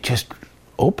just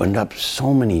opened up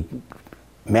so many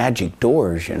magic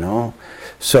doors, you know.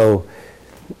 So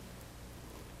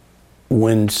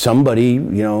when somebody,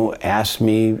 you know, asked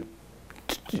me,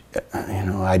 you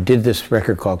know, I did this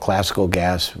record called Classical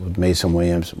Gas with Mason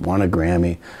Williams, won a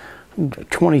Grammy,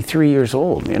 23 years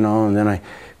old, you know, and then I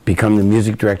become the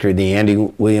music director of the Andy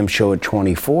Williams Show at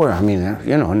 24. I mean,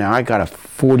 you know, now I got a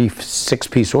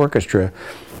 46-piece orchestra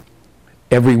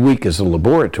every week as a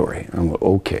laboratory. I'm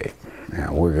okay.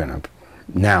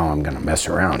 Now I'm gonna mess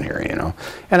around here, you know.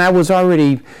 And I was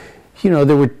already, you know,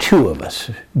 there were 2 of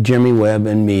us, Jimmy Webb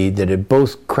and me, that had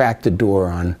both cracked the door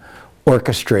on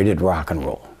orchestrated rock and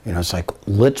roll. You know, it's like,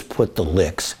 let's put the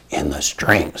licks in the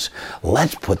strings.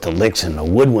 Let's put the licks in the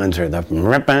woodwinds or the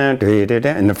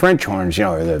and the French horns, you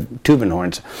know, or the tubin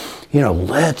horns. You know,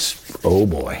 oh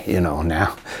boy, you know,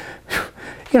 now,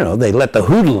 you know, they let the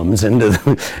hoodlums into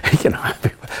the, you know,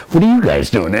 what are you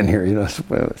guys doing in here? You know,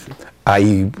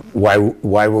 i.e., why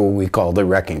were we called the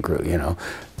Wrecking Crew, you know?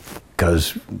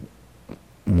 Because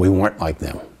we weren't like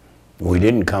them. We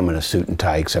didn't come in a suit and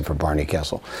tie except for Barney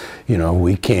Kessel. You know,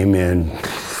 we came in,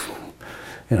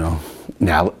 you know,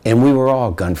 now, and we were all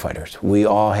gunfighters. We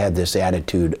all had this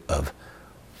attitude of,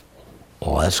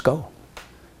 let's go.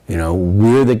 You know,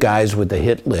 we're the guys with the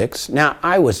hit licks. Now,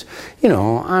 I was, you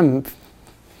know, I'm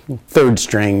 3rd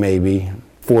string maybe,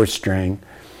 4th string.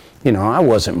 You know, I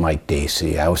wasn't Mike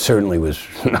Dacey. I certainly was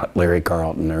not Larry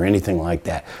Carlton or anything like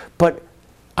that. But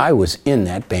I was in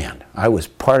that band. I was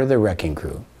part of the Wrecking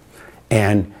Crew.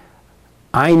 And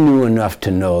I knew enough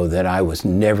to know that I was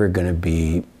never going to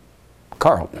be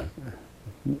Carlton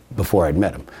before I'd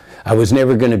met him. I was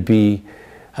never going to be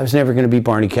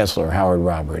Barney Kessler or Howard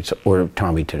Roberts or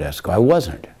Tommy Tedesco. I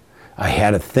wasn't. I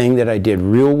had a thing that I did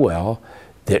real well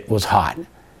that was hot.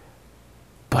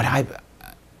 but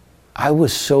I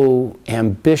was so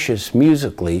ambitious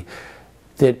musically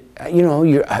that, you know,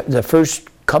 the first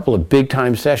couple of big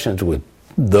time sessions with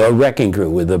the Wrecking Crew,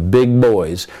 with the big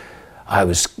boys, I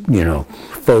was, you know,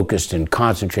 focused and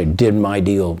concentrated, did my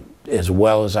deal as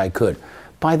well as I could.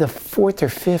 By the 4th or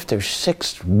 5th or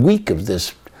 6th week of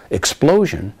this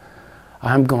explosion,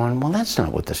 I'm going, well, that's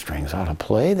not what the strings ought to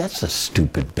play. That's a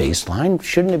stupid bass line.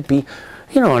 Shouldn't it be?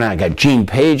 You know, and I got Gene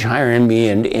Page hiring me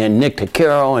and Nick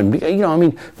Taccaro and, you know, I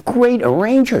mean, great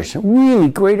arrangers, really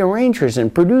great arrangers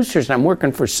and producers. And I'm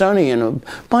working for Sonny and a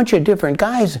bunch of different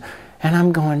guys. And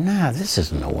I'm going, nah, this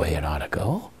isn't the way it ought to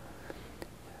go.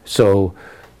 So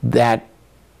that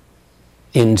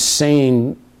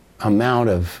insane amount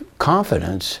of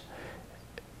confidence,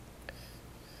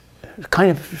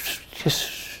 kind of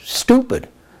just stupid.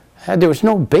 There was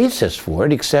no basis for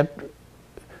it except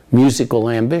musical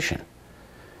ambition.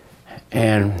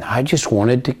 And I just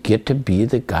wanted to get to be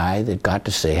the guy that got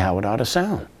to say how it ought to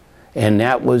sound. And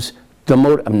that was the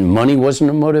money wasn't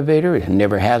a motivator. It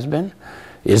never has been,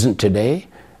 isn't today.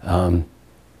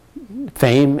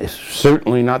 Fame is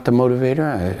certainly not the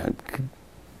motivator.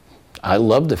 I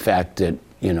love the fact that,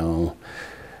 you know,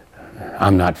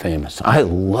 I'm not famous. I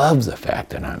love the fact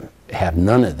that I have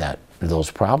none of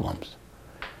those problems.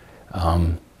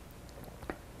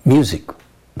 Music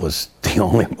was the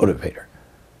only motivator.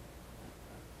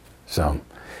 So,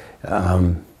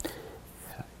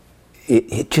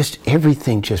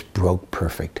 everything just broke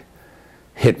perfect.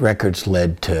 Hit records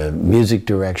led to music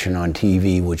direction on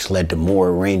TV, which led to more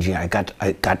arranging. I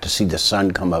got to see the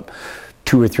sun come up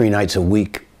 2 or 3 nights a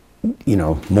week, you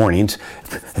know, mornings,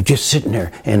 just sitting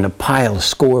there, and the pile of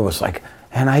score was like,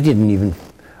 and I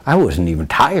wasn't even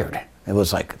tired. It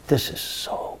was like, this is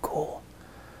so cool.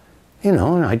 You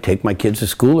know, and I'd take my kids to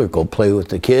school or go play with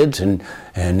the kids and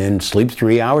then sleep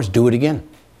 3 hours, do it again.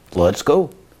 Let's go.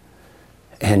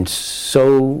 And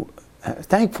so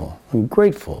thankful, I'm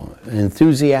grateful,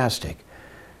 enthusiastic.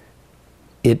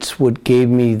 It's what gave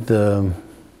me the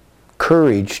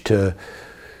courage to,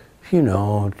 you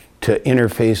know, to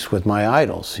interface with my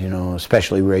idols, you know,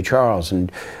 especially Ray Charles,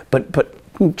 but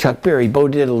Chuck Berry, Bo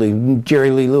Diddley,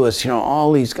 Jerry Lee Lewis, you know,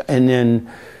 all these, and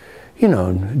then, you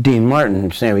know, Dean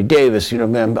Martin, Sammy Davis, you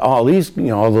know, all these, you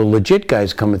know, all the legit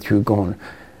guys coming through going,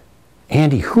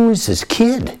 Andy, who is this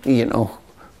kid? You know,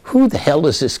 who the hell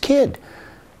is this kid?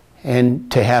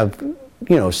 And to have,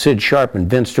 you know, Sid Sharp and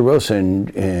Vince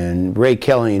DeRosa and Ray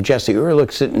Kelly and Jesse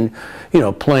Ehrlich sitting, you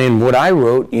know, playing what I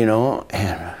wrote, you know,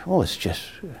 and, well,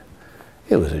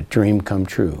 it was a dream come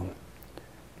true.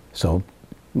 So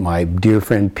my dear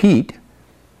friend Pete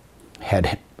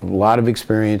had a lot of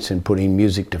experience in putting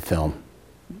music to film.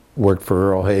 Worked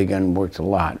for Earl Hagen, worked a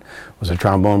lot. Was a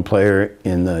trombone player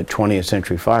in the 20th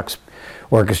Century Fox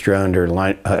Orchestra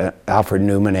under Alfred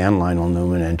Newman and Lionel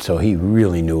Newman, and so he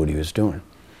really knew what he was doing.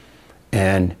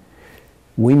 And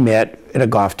we met at a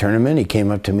golf tournament. He came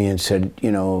up to me and said,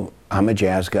 you know, I'm a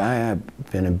jazz guy.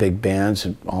 I've been in big bands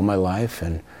all my life.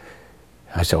 And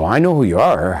I said, well, I know who you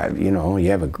are. You know, you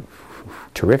have a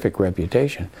terrific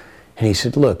reputation. And he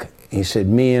said, look, he said,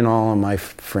 me and all of my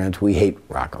friends, we hate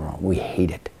rock and roll. We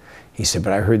hate it. He said,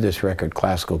 but I heard this record,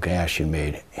 Classical Gas, you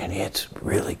made, and it's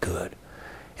really good.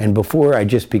 And before I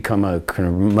just become a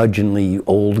curmudgeonly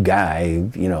old guy,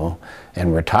 you know,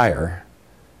 and retire,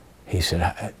 he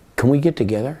said, can we get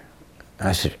together?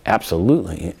 I said,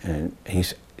 absolutely. And he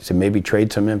said, maybe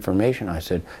trade some information. I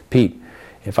said, Pete,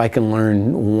 if I can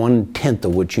learn 1/10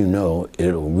 of what you know,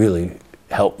 it'll really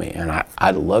help me. And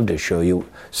I'd love to show you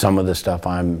some of the stuff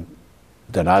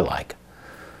that I like.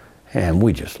 And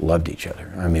we just loved each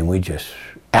other. I mean, we just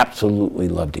absolutely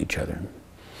loved each other.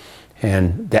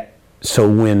 And so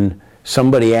when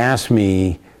somebody asked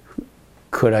me,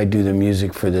 could I do the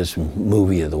music for this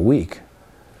movie of the week?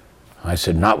 I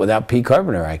said, not without Pete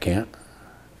Carpenter, I can't.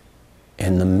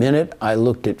 And the minute I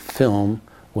looked at film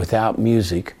without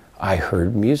music, I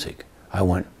heard music. I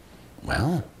went,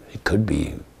 well, it could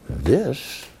be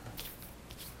this.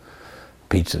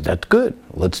 Pete said, that's good,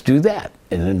 let's do that.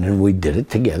 And then we did it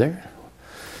together.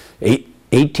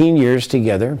 18 years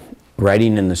together,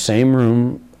 writing in the same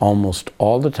room almost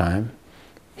all the time.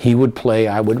 He would play,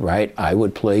 I would write, I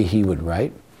would play, he would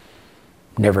write.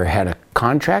 Never had a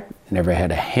contract, never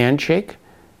had a handshake,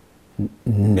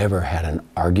 never had an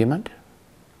argument,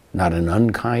 not an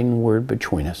unkind word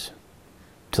between us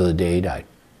till the day he died.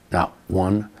 Not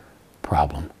one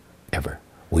problem ever.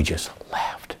 We just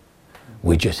laughed.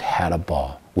 We just had a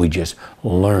ball. We just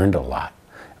learned a lot.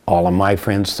 All of my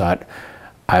friends thought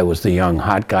I was the young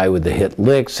hot guy with the hit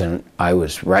licks and I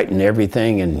was writing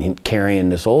everything and carrying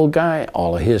this old guy.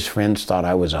 All of his friends thought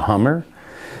I was a hummer.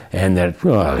 and that,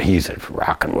 well, he's a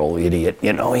rock and roll idiot,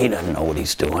 he doesn't know what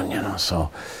he's doing,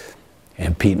 so,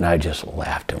 and Pete and I just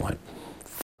laughed and went,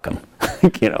 fuck him,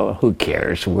 who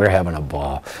cares, we're having a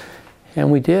ball. And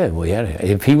we did.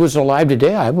 If he was alive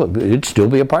today, it'd still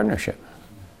be a partnership.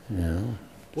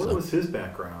 What was his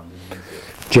background in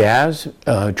music? Jazz,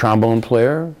 trombone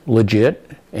player,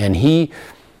 legit, and he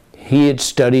had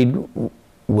studied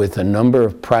with a number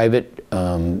of private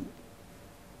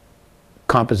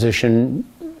composition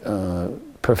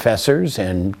professors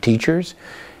and teachers,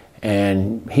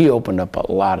 and he opened up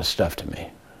a lot of stuff to me.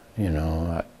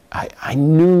 I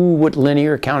knew what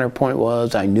linear counterpoint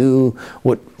was, I knew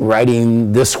what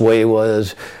writing this way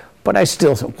was, but I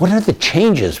still thought, what are the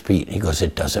changes, Pete? He goes,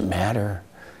 it doesn't matter.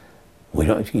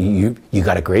 You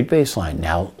got a great bass line,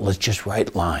 now let's just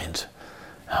write lines.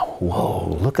 Now,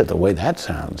 whoa, look at the way that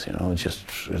sounds,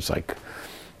 it's like,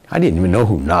 I didn't even know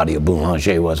who Nadia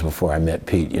Boulanger was before I met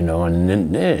Pete, and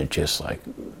then it just like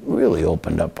really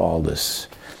opened up all this.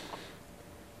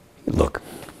 Look,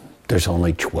 there's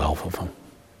only 12 of them.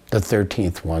 The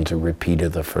 13th one's a repeat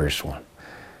of the first one.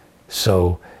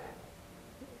 So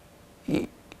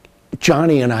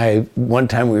Johnny and I, one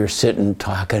time we were sitting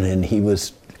talking, and he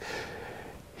was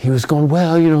going,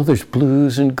 well, there's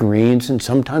blues and greens, and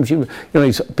sometimes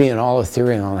he's being all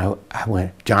ethereal. And I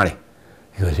went, Johnny,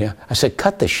 he goes, yeah. I said,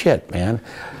 cut the shit, man.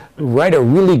 Write a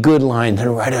really good line, then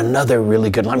write another really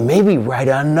good line, maybe write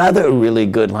another really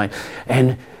good line,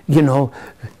 and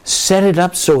set it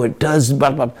up so it does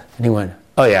blah, blah. And he went,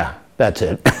 oh yeah, that's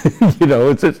it.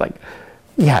 It's just like,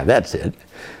 yeah, that's it.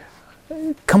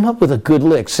 Come up with a good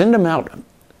lick. Send them out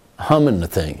humming the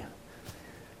thing.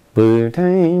 What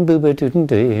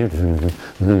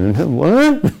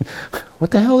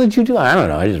the hell did you do? I don't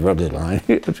know. I just wrote the line.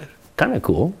 It's kind of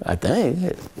cool, I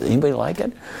think. Anybody like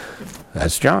it?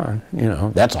 That's John.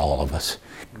 That's all of us.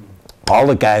 All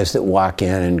the guys that walk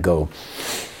in and go,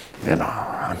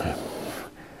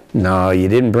 no, you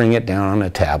didn't bring it down on a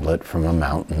tablet from a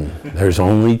mountain. There's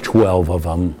only 12 of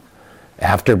them.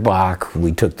 After Bach,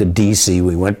 we took the DC,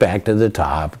 we went back to the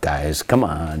top. Guys, come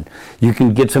on. You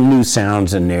can get some new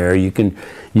sounds in there. You can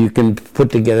put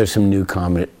together some new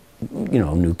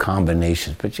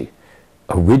combinations. But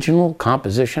original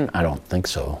composition, I don't think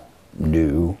so.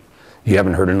 New. You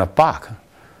haven't heard enough Bach.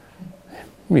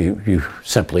 You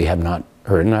simply have not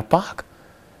heard enough Bach.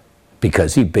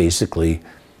 Because he basically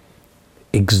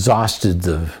exhausted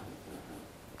the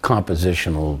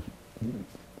compositional,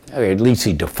 at least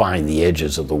he defined the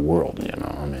edges of the world,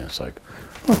 it's like,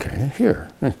 okay, here,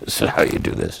 this is how you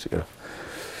do this,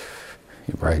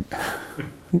 right?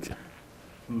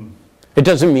 It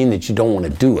doesn't mean that you don't want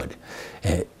to do it.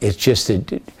 It's just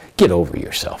that, get over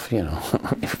yourself,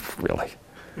 really.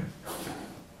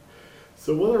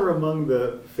 So what are among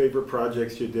the favorite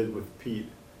projects you did with Pete?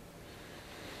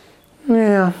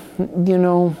 Yeah,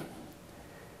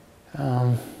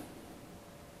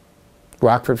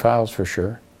 Rockford Files for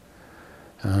sure.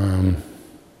 I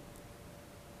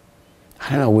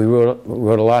don't know, we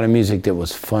wrote a lot of music that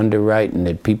was fun to write and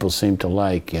that people seemed to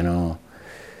like,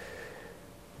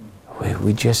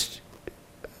 We just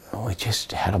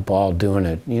had a ball doing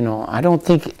it. I don't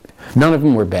think, none of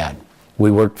them were bad. We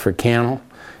worked for Cannell,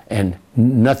 and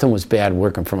nothing was bad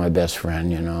working for my best friend,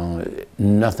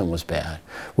 Nothing was bad.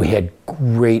 We had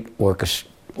great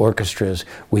orchestras.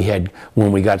 We had,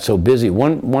 when we got so busy,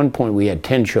 one point we had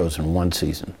 10 shows in one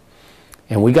season.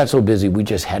 And we got so busy, we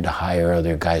just had to hire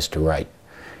other guys to write.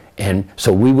 And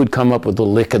so we would come up with the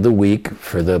lick of the week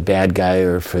for the bad guy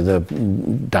or for the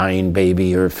dying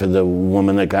baby or for the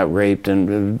woman that got raped.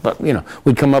 But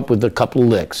we'd come up with a couple of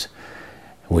licks.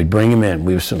 We'd bring them in.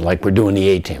 We were sort of like we're doing the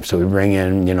A-Team. So we bring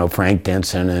in, Frank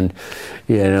Denson and,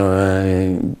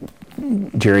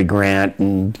 Jerry Grant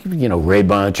and, Ray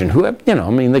Bunch and whoever,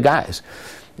 the guys.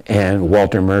 And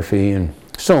Walter Murphy and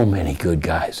so many good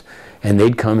guys. And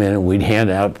they'd come in and we'd hand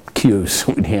out cues.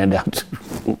 We'd hand out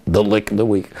the lick of the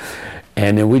week.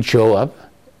 And then we'd show up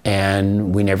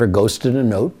and we never ghosted a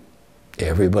note.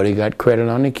 Everybody got credit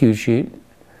on the cue sheet.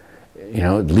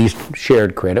 At least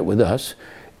shared credit with us.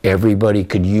 Everybody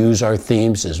could use our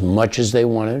themes as much as they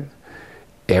wanted.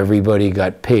 Everybody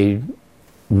got paid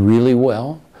really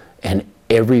well. And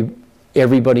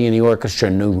everybody in the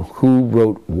orchestra knew who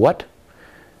wrote what.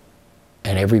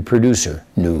 And every producer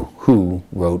knew who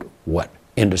wrote what.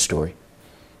 End of story.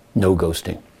 No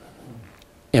ghosting.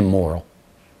 Immoral.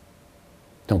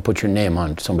 Don't put your name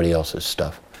on somebody else's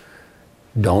stuff.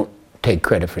 Don't take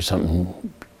credit for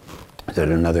something that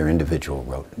another individual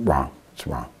wrote. Wrong. It's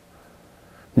wrong.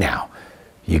 Now,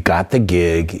 you got the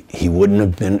gig. He wouldn't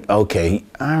have been, okay,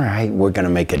 all right, we're going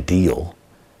to make a deal.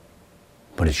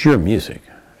 But it's your music.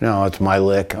 No, it's my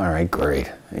lick. All right,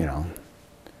 great. You know,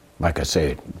 like I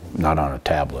say, not on a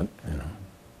tablet. You know.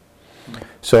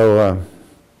 So,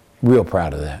 real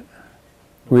proud of that.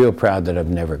 Real proud that I've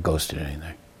never ghosted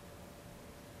anything.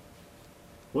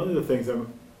 One of the things I've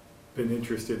been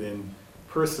interested in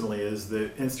personally is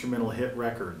the instrumental hit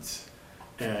records.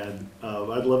 And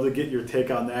I'd love to get your take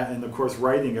on that. And of course,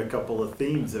 writing a couple of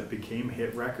themes that became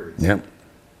hit records. Yep.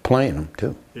 Playing them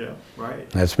too. Yeah, right.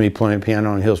 That's me playing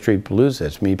piano on Hill Street Blues.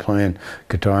 That's me playing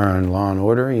guitar on Law and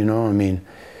Order. You know, I mean,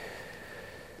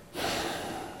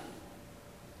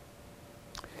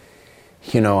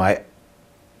 you know, I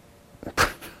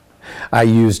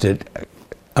used it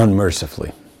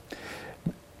unmercifully.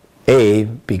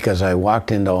 Because I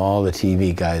walked into all the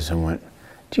TV guys and went,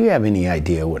 do you have any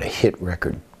idea what a hit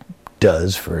record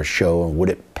does for a show and what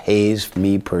it pays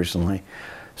me personally?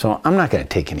 So I'm not going to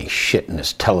take any shit in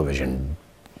this television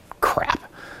crap.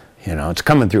 You know, it's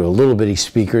coming through a little bitty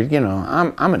speaker. You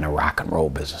know, I'm in the rock and roll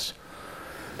business.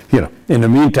 You know, in the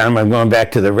meantime, I'm going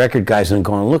back to the record guys and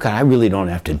going, look, I really don't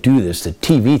have to do this. The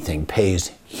TV thing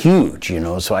pays huge, you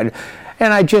know. So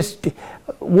I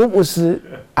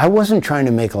wasn't trying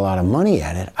to make a lot of money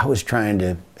at it. I was trying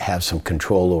to have some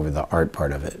control over the art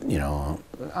part of it, you know.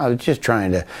 I was just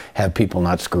trying to have people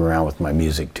not screw around with my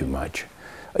music too much,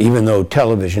 even though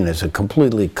television is a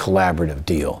completely collaborative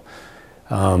deal.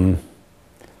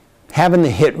 Having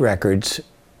the hit records,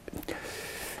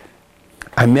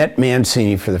 I met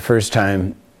Mancini for the first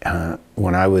time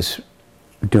when I was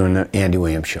doing the Andy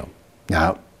Williams show.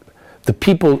 Now, the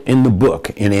people in the book,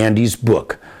 in Andy's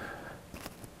book,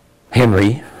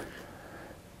 Henry,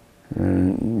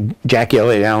 Jackie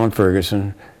Elliott, Alan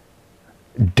Ferguson,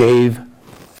 Dave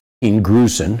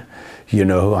Grusin, you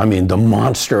know, I mean, the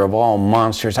monster of all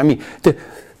monsters. I mean, the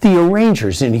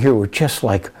arrangers in here were just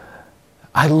like,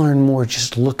 I learned more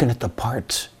just looking at the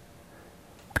parts,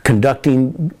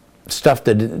 conducting stuff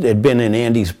that had been in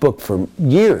Andy's book for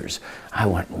years. I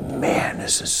went, man,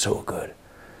 this is so good.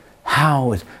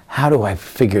 How do I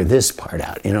figure this part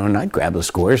out? You know, and I'd grab the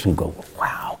scores and go,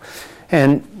 wow.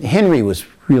 And Henry was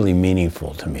really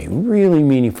meaningful to me, really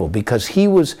meaningful, because he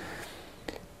was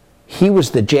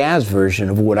the jazz version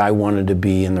of what I wanted to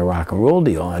be in the rock and roll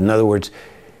deal. In other words,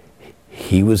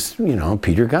 he was, you know,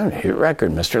 Peter Gunn, hit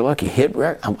record, Mr. Lucky, hit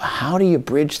record. How do you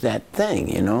bridge that thing,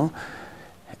 you know?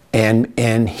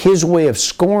 And his way of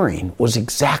scoring was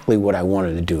exactly what I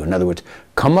wanted to do. In other words,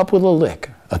 come up with a lick,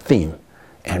 a theme,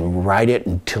 and write it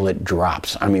until it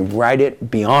drops. I mean, write it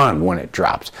beyond when it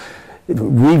drops.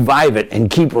 Revive it and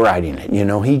keep writing it. You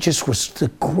know, he just was the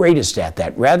greatest at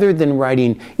that. Rather than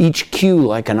writing each cue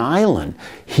like an island,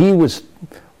 he was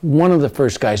one of the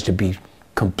first guys to be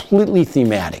completely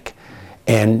thematic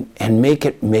and make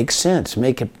it make sense,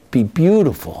 make it be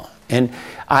beautiful. And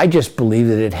I just believe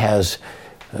that it has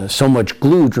so much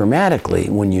glue dramatically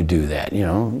when you do that. You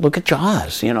know, look at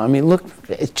Jaws. You know, I mean, look,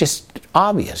 it's just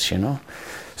obvious. You know,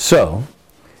 so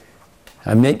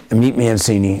I meet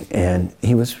Mancini, and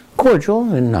he was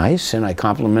cordial and nice, and I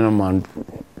compliment him on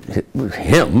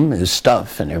his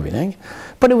stuff and everything,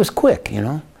 but it was quick, you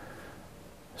know.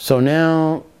 So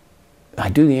now I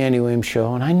do the Andy Williams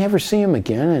show, and I never see him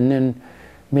again, and then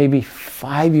maybe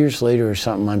 5 years later or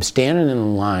something, I'm standing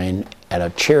in line at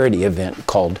a charity event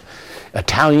called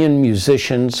Italian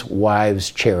Musicians'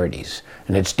 Wives Charities.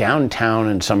 And it's downtown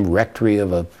in some rectory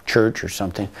of a church or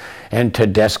something. And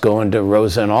Tedesco and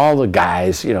DeRosa and all the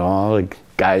guys, you know, all the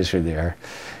guys are there.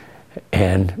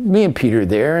 And me and Peter are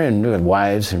there, and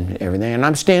wives and everything. And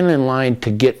I'm standing in line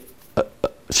to get a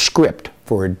script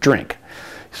for a drink.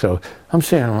 So I'm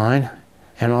standing in line,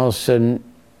 and all of a sudden,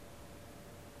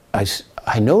 I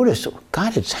noticed,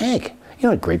 God, it's Hank. You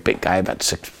know, a great big guy, about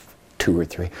 6'2" or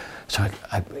 3. So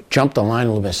I jumped the line a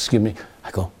little bit, excuse me.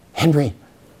 I go, Henry.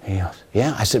 He goes,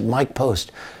 yeah. I said, Mike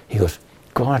Post. He goes,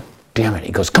 God damn it.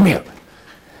 He goes, come here.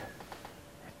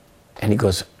 And he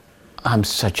goes, I'm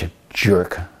such a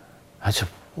jerk. I said,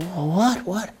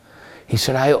 what? He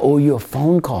said, I owe you a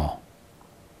phone call.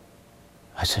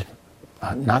 I said,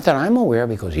 not that I'm aware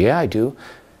of. He goes, yeah, I do.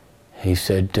 He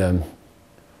said,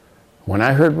 when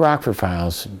I heard Rockford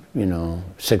Files, you know,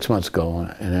 6 months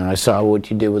ago, and then I saw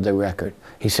what you did with the record,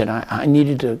 he said, I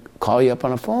needed to call you up on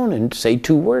the phone and say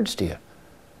 2 words to you.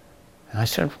 And I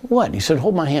said, what? And he said,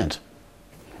 hold my hands.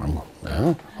 I'm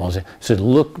going, well, he said,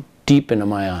 look deep into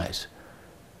my eyes.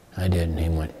 I did, and he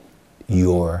went,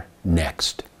 you're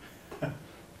next.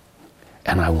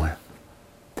 And I went,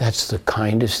 that's the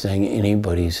kindest thing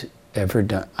anybody's ever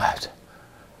done.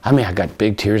 I mean, I got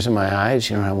big tears in my eyes,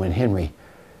 you know, I went, Henry,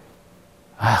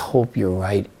 I hope you're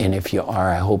right, and if you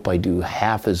are, I hope I do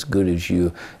half as good as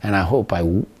you, and I hope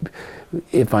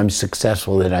if I'm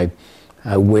successful, that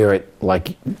I wear it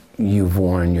like you've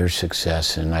worn your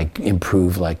success, and I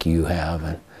improve like you have.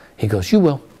 And he goes, you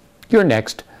will. You're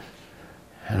next.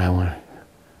 And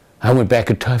I went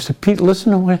back and I said, Pete,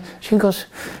 listen to what, she goes,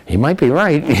 he might be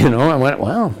right, I went,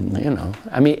 well,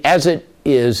 I mean, as it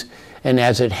is, and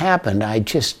as it happened, I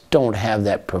just don't have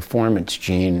that performance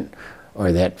gene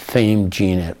or that fame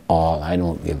gene at all. I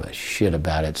don't give a shit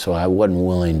about it, so I wasn't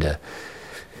willing to,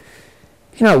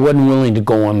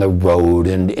 go on the road,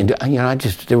 and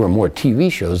there were more TV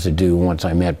shows to do once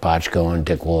I met Bochco and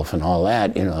Dick Wolf and all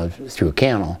that, through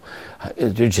Cannell.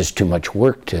 There's just too much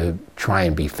work to try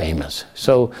and be famous.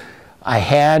 So I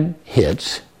had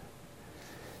hits,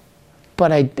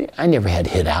 but I never had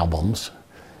hit albums,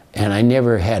 and I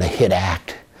never had a hit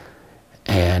act,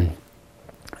 and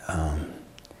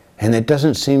it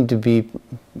doesn't seem to be,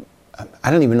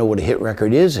 I don't even know what a hit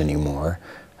record is anymore.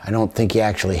 I don't think you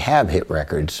actually have hit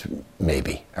records,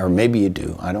 maybe. Or maybe you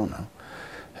do, I don't know.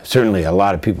 Certainly a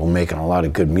lot of people making a lot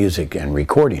of good music and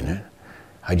recording it.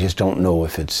 I just don't know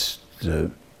if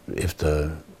if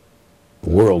the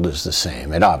world is the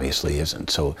same. It obviously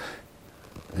isn't, so,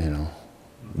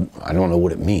 I don't know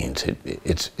what it means.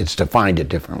 It's defined a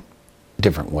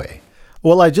different way.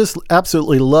 Well, I just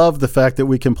absolutely love the fact that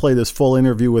we can play this full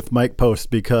interview with Mike Post,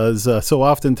 because so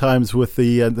oftentimes with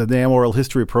the NAMM Oral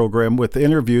History program, with the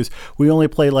interviews, we only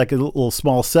play like a little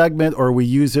small segment, or we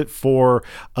use it for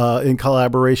in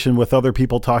collaboration with other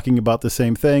people talking about the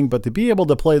same thing. But to be able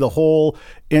to play the whole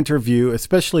interview,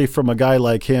 especially from a guy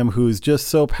like him who's just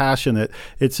so passionate,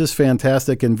 it's just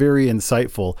fantastic and very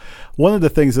insightful. One of the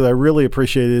things that I really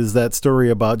appreciate is that story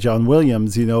about John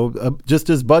Williams, just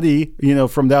his buddy,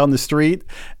 from down the street.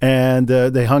 And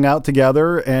they hung out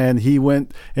together, and he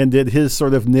went and did his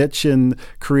sort of niche in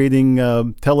creating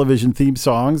television theme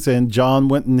songs, and John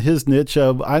went in his niche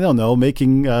of, I don't know,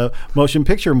 making motion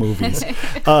picture movies.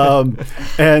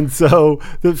 And so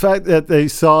the fact that they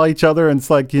saw each other, and it's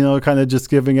like, kind of just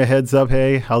giving a heads up,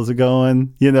 hey, how's it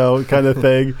going, kind of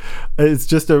thing. It's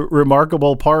just a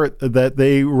remarkable part that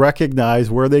they recognize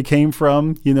where they came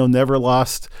from, never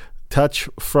lost touch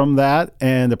from that,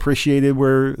 and appreciated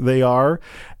where they are,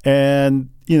 and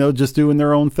just doing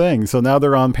their own thing. So now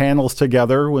they're on panels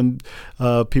together when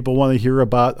people want to hear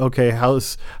about, okay,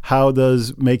 how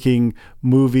does making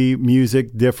movie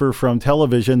music differ from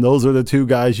television? Those are the two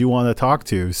guys you want to talk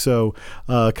to. So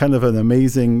kind of an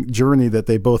amazing journey that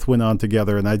they both went on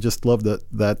together, and I just love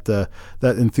that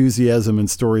enthusiasm and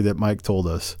story that Mike told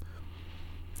us.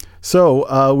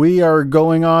 So we are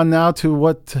going on now to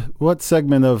what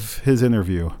segment of his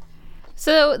interview?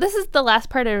 So this is the last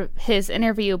part of his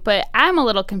interview, but I'm a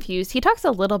little confused. He talks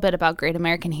a little bit about Great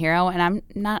American Hero, and I'm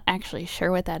not actually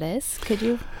sure what that is. Could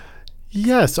you?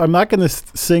 Yes, I'm not going to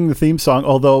sing the theme song,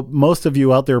 although most of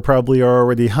you out there probably are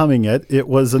already humming it. It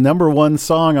was a #1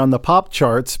 song on the pop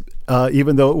charts,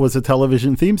 even though it was a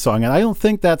television theme song. And I don't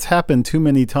think that's happened too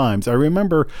many times. I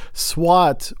remember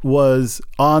SWAT was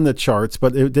on the charts,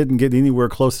 but it didn't get anywhere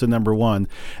close to #1.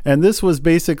 And this was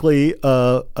basically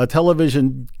a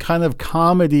television kind of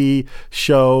comedy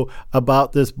show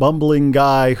about this bumbling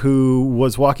guy who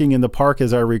was walking in the park,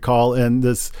 as I recall, and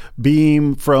this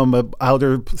beam from an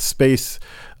outer space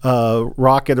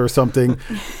rocket or something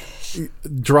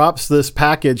drops this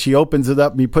package. He opens it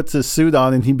up and he puts his suit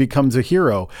on, and he becomes a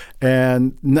hero,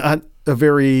 and not a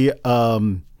very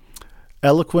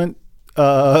eloquent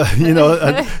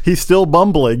he's still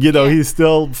bumbling, he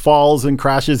still falls and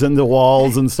crashes into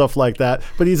walls and stuff like that,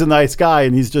 but he's a nice guy,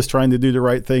 and he's just trying to do the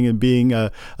right thing and being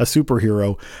a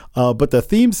superhero. But the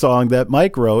theme song that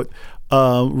Mike wrote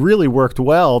really worked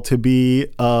well to be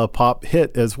a pop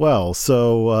hit as well.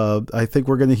 So I think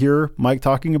we're going to hear Mike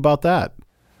talking about that.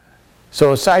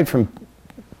 So aside from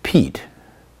Pete,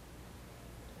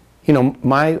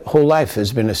 my whole life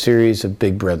has been a series of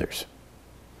big brothers.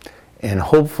 And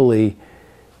hopefully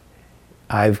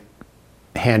I've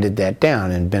handed that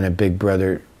down and been a big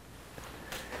brother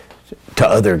to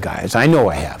other guys. I know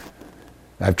I have.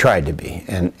 I've tried to be,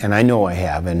 and I know I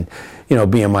have. And,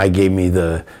 BMI gave me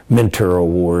the Mentor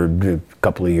Award a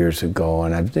couple of years ago,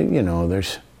 and I've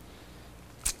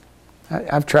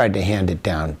tried to hand it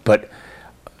down. But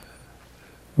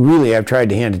really, I've tried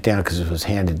to hand it down because it was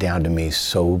handed down to me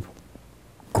so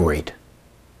great.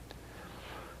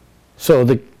 So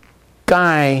the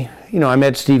guy, I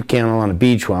met Steve Cannell on a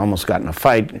beach where I almost got in a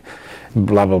fight,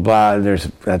 blah, blah, blah.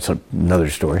 That's another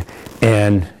story.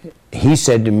 And he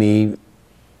said to me,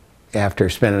 after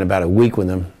spending about a week with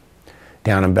him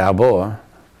down in Balboa,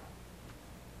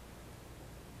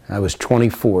 I was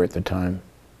 24 at the time,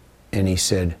 and he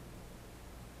said,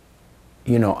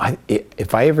 you know,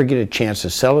 if I ever get a chance to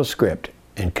sell a script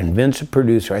and convince a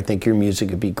producer I think your music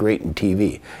would be great in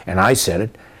TV, and I said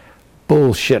it,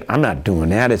 bullshit, I'm not doing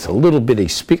that. It's a little bitty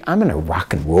I'm in a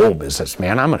rock and roll business,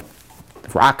 man. I'm a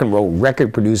rock and roll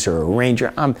record producer or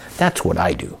arranger. That's what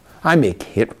I do. I make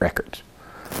hit records.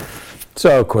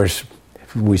 So, of course,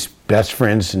 we were best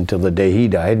friends until the day he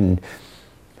died, and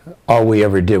all we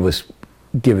ever did was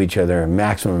give each other a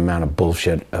maximum amount of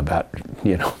bullshit about,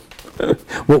 you know,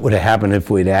 what would have happened if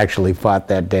we'd actually fought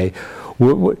that day?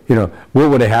 What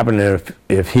would have happened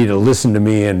if he'd have listened to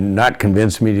me and not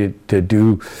convinced me to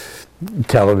do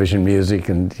television music?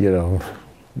 And, you know,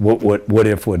 what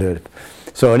if would have?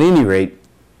 So at any rate,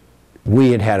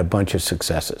 we had a bunch of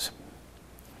successes.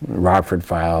 Rockford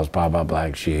Files, Baba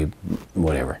Black Sheep,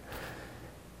 whatever.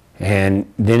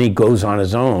 And then he goes on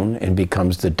his own and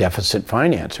becomes the deficit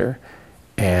financer.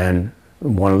 And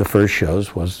one of the first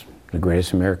shows was The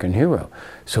Greatest American Hero.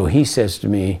 So he says to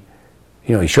me,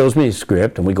 you know, he shows me the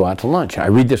script and we go out to lunch. I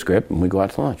read the script and we go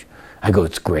out to lunch. I go,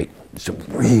 it's great. It's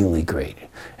really great.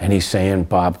 And he's saying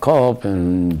Bob Culp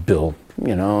and Bill,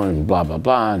 you know, and blah, blah,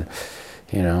 blah. And,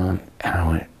 you know, and I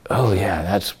went, oh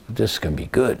yeah, this is going to be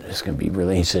good. This is going to be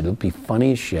really, he said, it'll be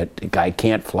funny as shit. The guy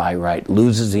can't fly right,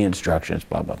 loses the instructions,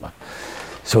 blah, blah, blah.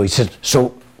 So he said,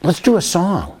 so let's do a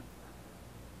song.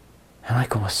 And I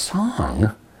go, a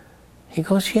song? He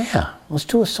goes, yeah, let's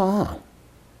do a song.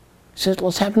 He says,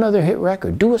 let's have another hit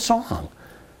record. Do a song.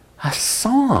 A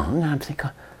song? I'm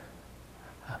thinking,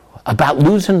 about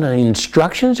losing the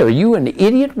instructions? Are you an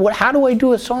idiot? How do I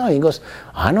do a song? He goes,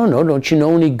 I don't know. Don't you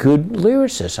know any good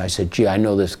lyricists? I said, gee, I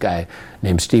know this guy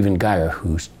named Stephen Geyer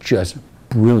who's just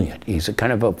brilliant. He's a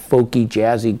kind of a folky,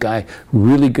 jazzy guy,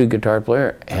 really good guitar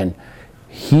player, and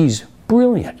he's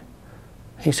brilliant.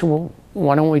 He said, well,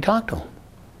 why don't we talk to him?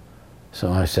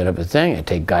 So I set up a thing. I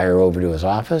take Geyer over to his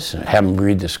office and have him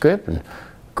read the script and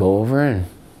go over, and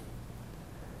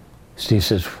Steve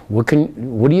says, what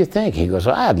do you think? He goes,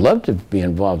 I'd love to be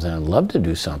involved and I'd love to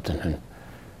do something. And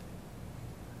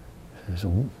I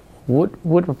said,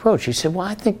 what approach? He said, well,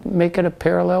 I think make it a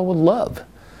parallel with love.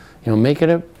 You know, make it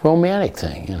a romantic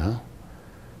thing, you know.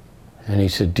 And he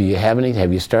said, do you have anything?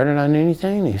 Have you started on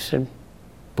anything? And he said,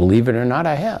 believe it or not,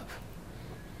 I have.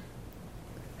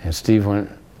 And Steve went,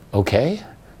 okay.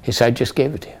 He said, I just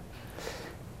gave it to you.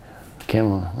 Ken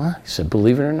went, what? He said,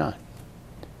 believe it or not.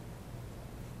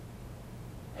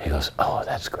 He goes, oh,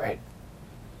 that's great.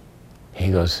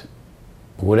 He goes,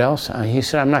 what else? He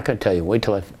said, I'm not going to tell you. Wait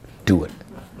till I do it.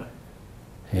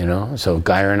 You know? So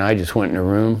Geyer and I just went in a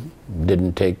room.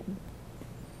 Didn't take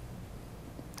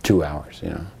 2 hours, you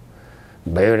know.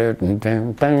 You know,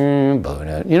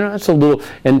 it's a little,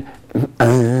 and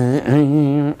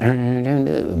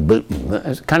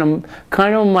it's kind of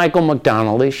Michael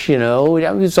McDonald-ish, you know.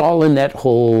 It was all in that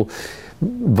whole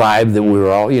vibe that we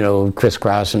were all, you know,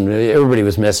 crisscross, and everybody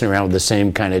was messing around with the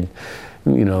same kind of,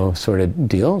 you know, sort of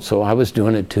deal. So I was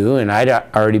doing it too, and I'd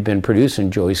already been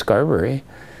producing Joey Scarberry,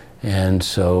 and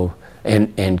so,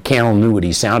 and Cannell knew what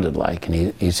he sounded like,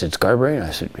 and he said, Scarberry? And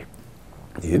I said,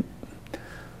 yep.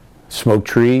 Smoke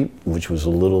Tree, which was a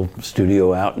little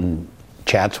studio out in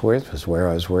Chatsworth, was where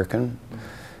I was working,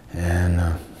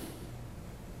 and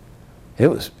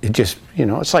it just, you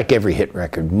know, it's like every hit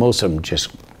record. Most of them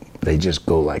they just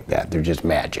go like that. They're just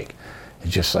magic.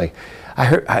 It's just like,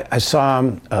 I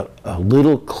saw a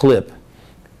little clip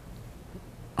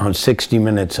on 60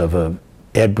 Minutes of a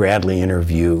Ed Bradley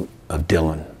interview of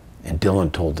Dylan, and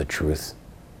Dylan told the truth.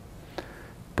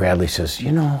 Bradley says,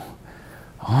 you know,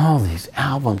 all these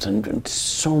albums and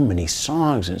so many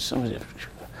songs and so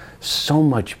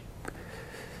much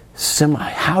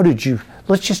how did you,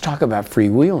 let's just talk about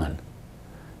Freewheelin'.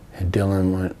 And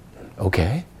Dylan went,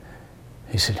 okay.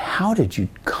 He said, how did you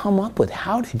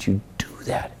do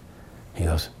that? He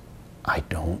goes, I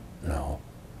don't know.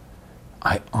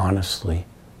 I honestly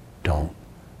don't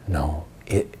know.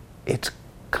 It's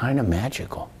kind of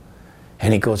magical.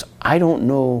 And he goes, I don't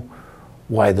know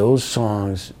why those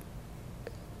songs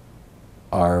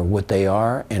are what they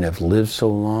are and have lived so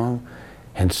long,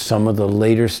 and some of the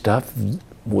later stuff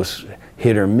was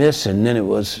hit or miss, and then it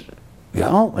was,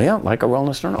 yeah, like a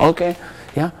Rolling Stone, okay,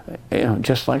 yeah, you know,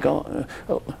 just like Layla,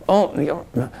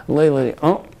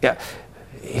 oh, yeah.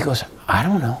 He goes, I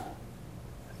don't know.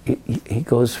 He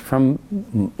goes,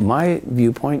 from my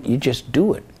viewpoint, you just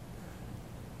do it.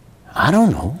 I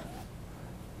don't know.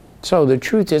 So the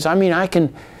truth is, I mean,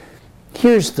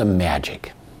 here's the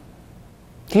magic.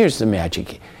 Here's the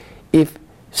magic. If,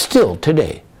 still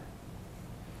today,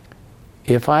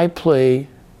 if I play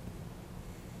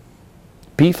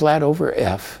B flat over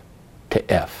F to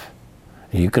F,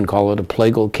 You can call it a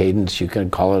plagal cadence, you can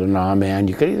call it an amen,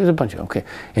 there's a bunch of, okay.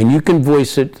 And you can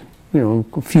voice it, a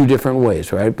few different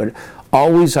ways, right? But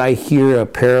always I hear a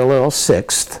parallel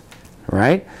sixth,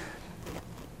 right?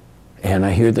 And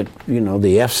I hear that,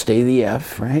 the F stay the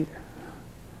F, right?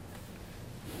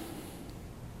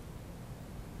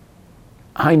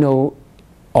 I know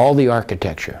all the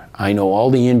architecture. I know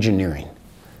all the engineering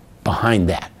behind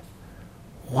that.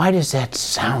 Why does that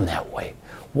sound that way?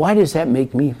 Why does that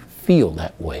make me feel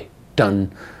that way,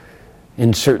 done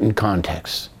in certain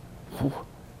contexts?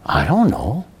 I don't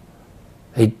know.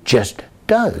 It just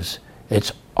does.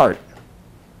 It's art.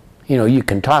 You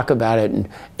can talk about it and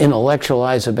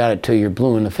intellectualize about it till you're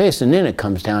blue in the face, and then it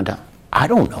comes down to, I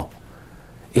don't know.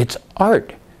 It's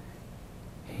art.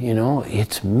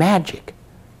 It's magic.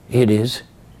 It is.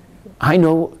 I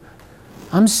know,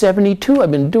 I'm 72.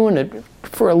 I've been doing it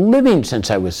for a living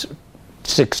since I was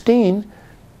 16.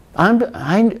 I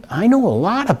know a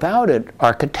lot about it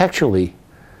architecturally.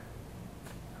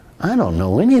 I don't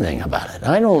know anything about it.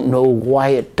 I don't know why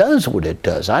it does what it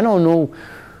does. I don't know,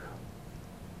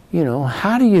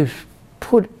 how do you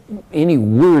put any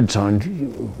words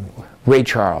on Ray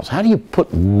Charles? How do you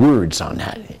put words on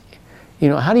that?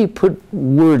 How do you put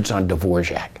words on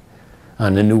Dvorak,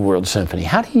 on the New World Symphony?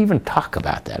 How do you even talk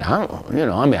about that? I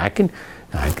don't,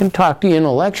 I can talk to you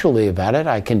intellectually about it.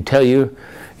 I can tell you,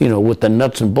 what the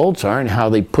nuts and bolts are and how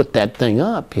they put that thing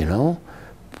up,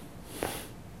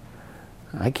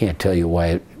 I can't tell you why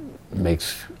it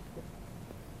makes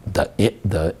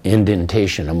the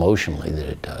indentation emotionally that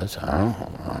it does. I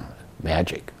don't know.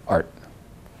 Magic, art.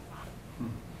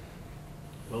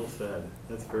 Well said.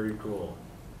 That's very cool.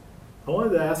 I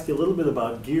wanted to ask you a little bit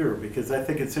about gear, because I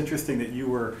think it's interesting that you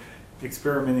were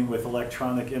experimenting with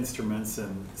electronic instruments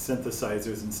and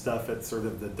synthesizers and stuff at sort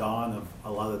of the dawn of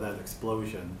a lot of that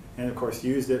explosion. And of course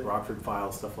used it, Rockford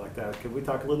Files, stuff like that. Could we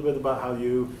talk a little bit about how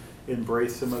you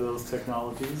embrace some of those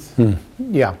technologies?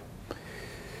 Yeah.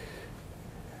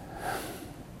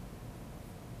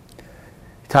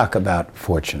 Talk about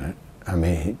fortunate.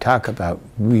 Talk about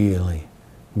really,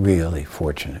 really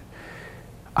fortunate.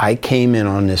 I came in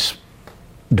on this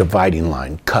dividing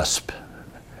line, cusp,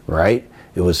 right?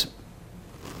 It was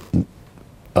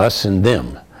us and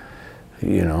them,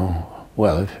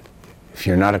 Well, if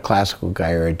you're not a classical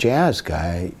guy or a jazz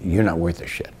guy, you're not worth a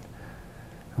shit.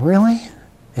 Really?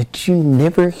 Did you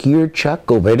never hear Chuck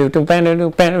go, come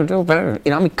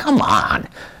on.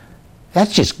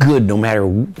 That's just good no matter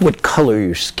what color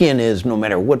your skin is, no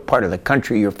matter what part of the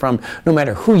country you're from, no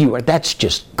matter who you are. That's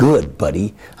just good,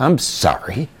 buddy. I'm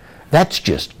sorry. That's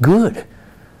just good.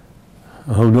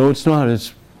 Oh, no, it's not.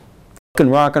 It's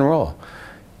fucking rock and roll.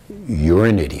 You're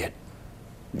an idiot.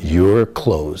 You're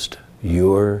closed.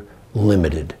 You're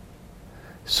limited.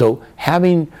 So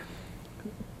having,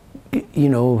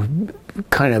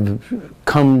 kind of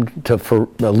come to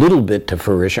a little bit to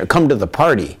fruition, come to the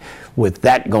party with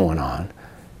that going on,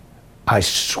 I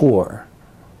swore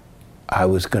I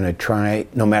was going to try,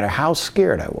 no matter how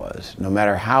scared I was, no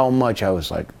matter how much I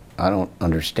was like, I don't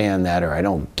understand that or I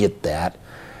don't get that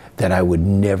I would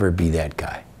never be that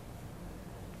guy.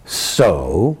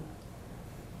 So,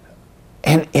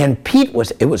 and Pete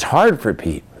it was hard for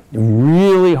Pete,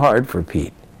 really hard for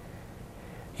Pete.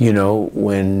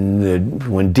 When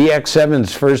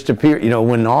DX7s first appeared,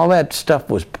 when all that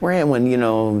stuff was brand, when,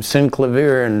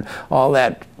 Synclavier and all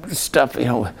that stuff,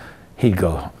 he'd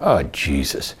go, oh,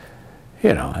 Jesus,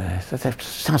 that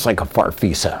sounds like a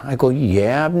Farfisa. I go,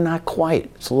 yeah, not quite.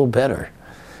 It's a little better.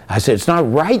 I said, it's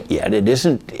not right yet. It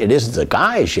isn't the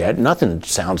guys yet. Nothing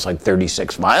sounds like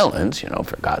 36 violins,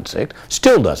 for God's sake.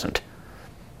 Still doesn't,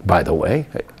 by the way.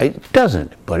 It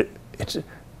doesn't, but it's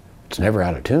never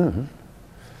out of tune.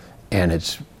 And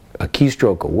it's a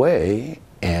keystroke away,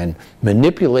 and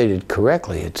manipulated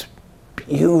correctly, it's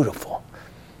beautiful.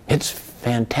 It's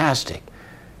fantastic.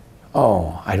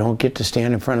 Oh, I don't get to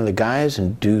stand in front of the guys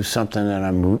and do something that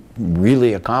I'm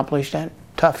really accomplished at?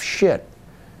 Tough shit.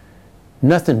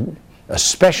 Nothing,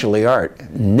 especially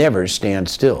art, never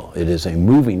stands still. It is a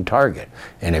moving target.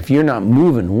 And if you're not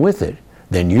moving with it,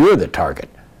 then you're the target.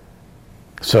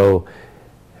 So,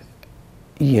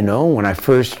 when I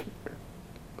first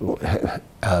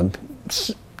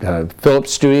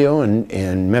Phillips Studio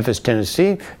in Memphis, Tennessee,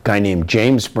 a guy named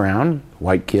James Brown,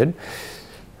 white kid.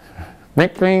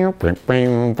 What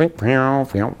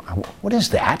is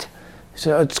that?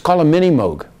 So it's called a mini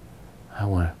Moog. I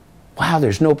went, wow,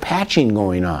 there's no patching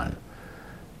going on.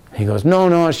 He goes,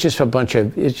 no, it's just a bunch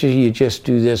of, you just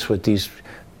do this with these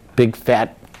big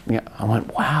fat, I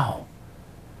went, wow.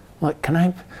 What can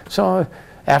I, so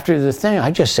after the thing,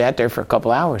 I just sat there for a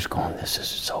couple hours going, this is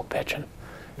so bitchin'.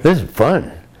 This is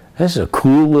fun. This is a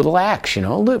cool little act, you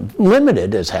know,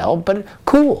 limited as hell, but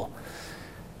cool.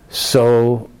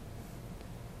 So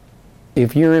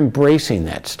if you're embracing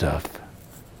that stuff,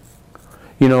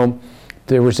 you know,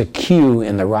 there was a cue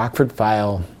in the Rockford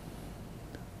File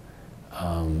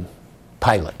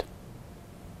pilot.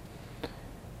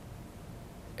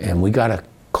 And we got a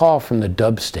call from the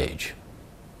dub stage,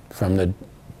 from the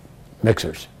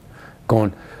mixers,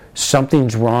 going,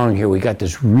 something's wrong here. We got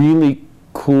this really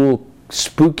cool,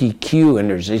 spooky cue, and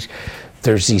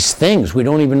there's these things. We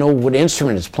don't even know what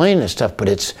instrument is playing this stuff, but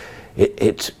it's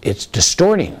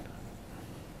distorting.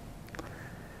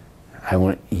 I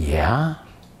went, yeah,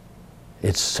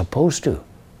 it's supposed to.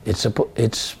 It's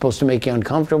supposed to make you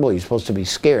uncomfortable. You're supposed to be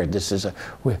scared.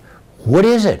 What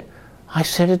is it? I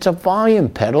said, it's a volume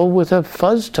pedal with a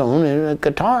fuzz tone and a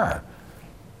guitar.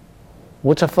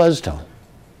 What's a fuzz tone?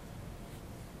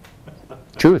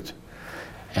 Truth.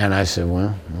 And I said,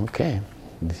 well, okay.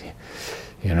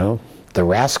 You know, the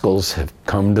Rascals have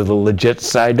come to the legit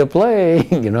side to play.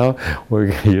 You know, we're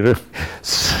here.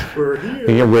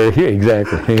 Yeah, we're here,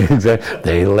 exactly.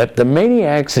 They let the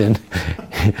maniacs in.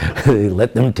 They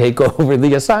let them take over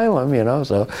the asylum, you know.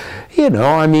 So, you know,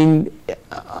 I mean,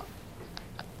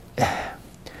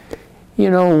 you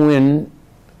know, when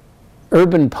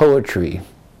urban poetry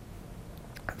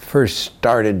first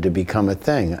started to become a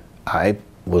thing, I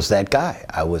was that guy.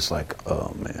 I was like,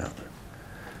 oh man,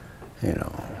 you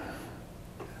know,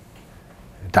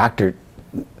 Dr.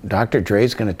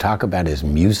 Dre's going to talk about his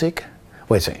music?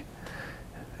 Wait a second.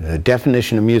 The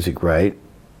definition of music, right?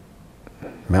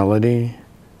 Melody,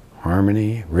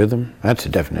 harmony, rhythm. That's the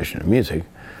definition of music.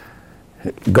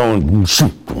 Going,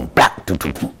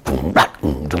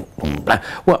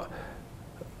 well,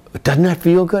 doesn't that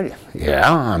feel good?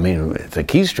 Yeah, I mean, it's a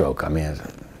keystroke. I mean,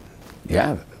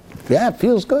 yeah, it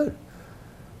feels good.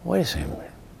 Wait a second.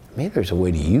 Maybe there's a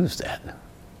way to use that.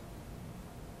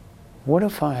 What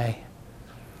if I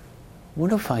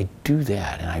do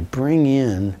that and I bring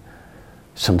in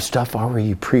some stuff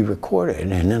already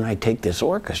pre-recorded, and then I take this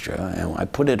orchestra and I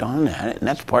put it on that, and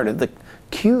that's part of the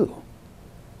cue.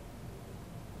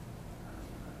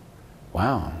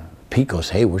 Wow. Pete goes,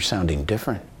 hey, we're sounding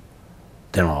different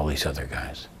than all these other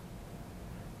guys.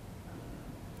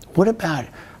 What about,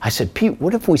 I said, Pete,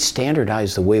 what if we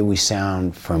standardize the way we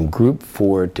sound from Group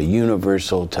 4 to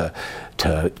Universal to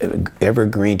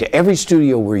Evergreen to every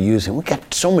studio we're using? We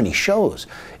got so many shows.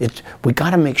 We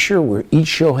got to make sure each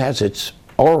show has its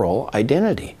oral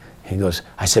identity. He goes,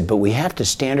 I said, but we have to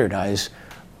standardize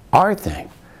our thing.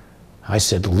 I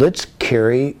said, let's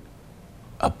carry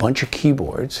a bunch of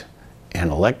keyboards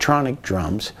and electronic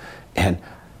drums, and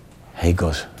he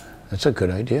goes, that's a good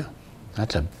idea.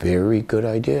 That's a very good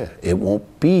idea. It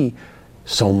won't be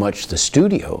so much the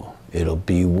studio, it'll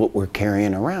be what we're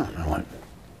carrying around. I went,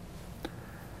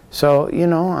 so, you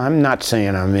know, I'm not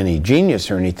saying I'm any genius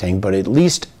or anything, but at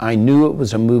least I knew it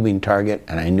was a moving target,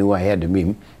 and I knew I had to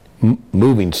be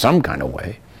moving some kind of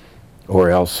way, or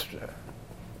else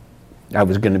I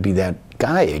was going to be that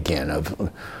guy again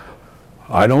of,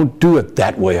 I don't do it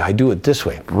that way, I do it this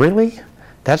way. Really?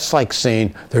 That's like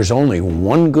saying there's only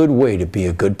one good way to be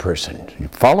a good person. You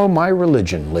follow my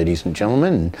religion, ladies and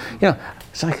gentlemen. And, you know,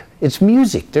 it's like, it's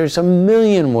music. There's a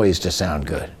million ways to sound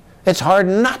good. It's hard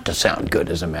not to sound good,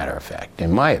 as a matter of fact,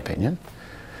 in my opinion.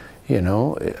 You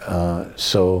know,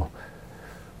 so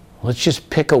let's just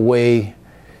pick a way.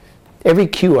 Every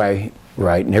cue I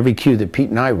write and every cue that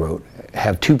Pete and I wrote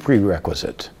have two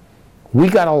prerequisites. We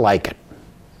got to like it.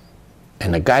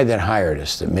 And the guy that hired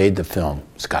us, that made the film,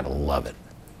 has got to love it.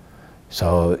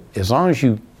 So as long as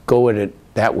you go at it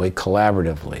that way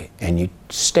collaboratively and you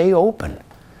stay open,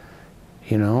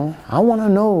 you know, I want to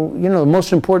know, you know, the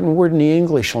most important word in the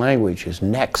English language is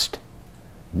next.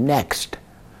 Next.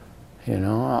 You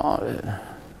know,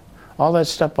 all that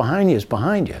stuff behind you is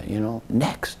behind you, you know,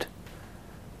 next.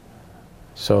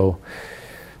 So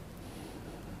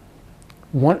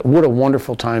what a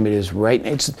wonderful time it is, right?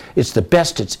 It's the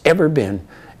best it's ever been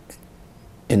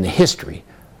in the history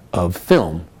of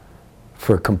film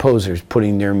for composers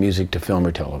putting their music to film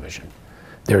or television.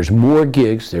 There's more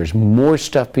gigs, there's more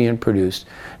stuff being produced.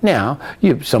 Now,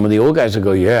 some of the old guys will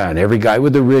go, yeah, and every guy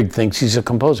with a rig thinks he's a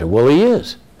composer. Well, he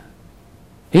is.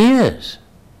 He is.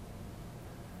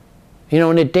 You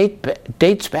know, and it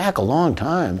dates back a long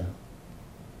time.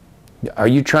 Are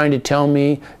you trying to tell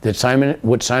me that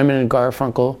what Simon and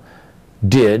Garfunkel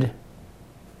did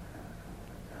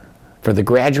for The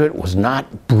Graduate was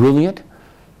not brilliant?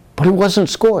 But it wasn't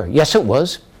score. Yes, it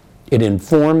was. It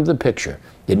informed the picture.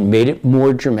 It made it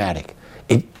more dramatic.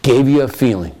 It gave you a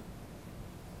feeling.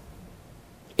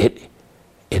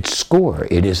 it's score.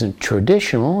 It isn't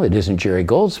traditional. It isn't Jerry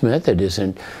Goldsmith. It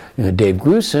isn't Dave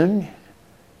Grusin.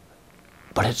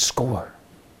 But it's score.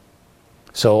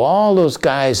 So all those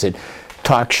guys that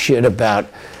talk shit about,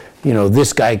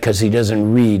 this guy because he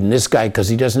doesn't read and this guy because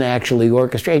he doesn't actually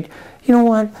orchestrate, you know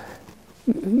what?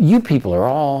 You people are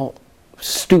all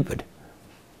stupid.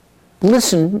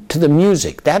 Listen to the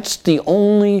music. That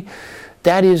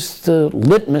is the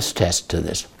litmus test to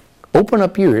this. Open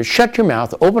up your ears, shut your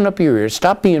mouth, open up your ears,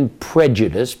 stop being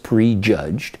prejudiced,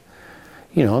 prejudged.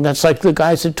 That's like the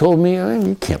guys that told me, oh,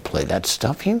 you can't play that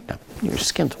stuff. Your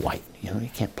skin's white, you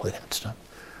can't play that stuff.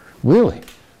 Really?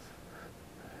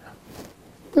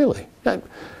 Really?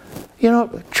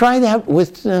 Try that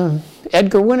with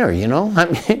Edgar Winter,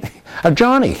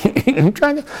 Johnny.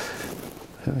 Try that.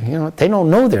 They don't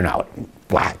know they're not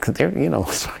black. They're,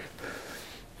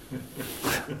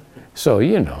 So,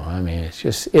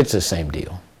 it's the same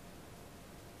deal.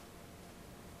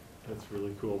 That's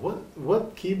really cool.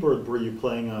 What keyboard were you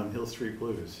playing on Hill Street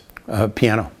Blues?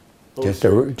 Piano.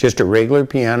 Oh, Just a regular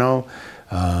piano,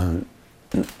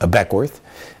 a Beckworth,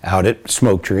 out at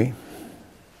Smoke Tree.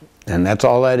 And that's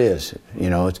all that is.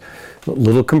 It's a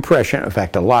little compression, in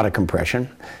fact, a lot of compression.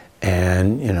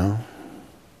 And,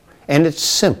 and it's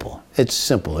simple. It's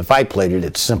simple. If I played it,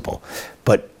 it's simple.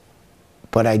 But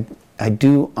I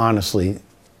do honestly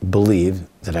believe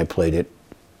that I played it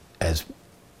as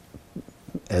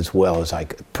well as I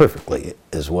could, perfectly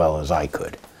as well as I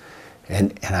could.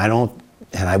 And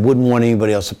I wouldn't want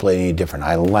anybody else to play any different.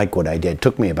 I like what I did. It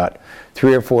took me about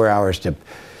 3 or 4 hours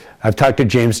I've talked to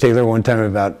James Taylor one time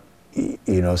about,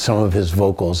 some of his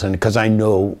vocals, and because I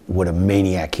know what a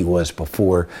maniac he was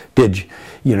before.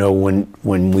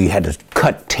 When we had to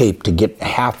cut tape to get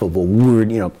half of a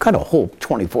word, cut a whole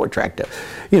 24 track to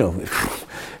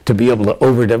be able to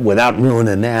overdub without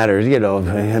ruining that, or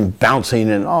and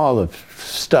bouncing and all the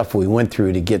stuff we went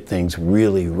through to get things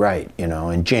really right,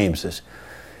 And James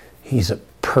he's a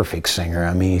perfect singer.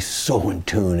 I mean, he's so in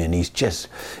tune, and he's just,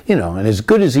 and as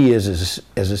good as he is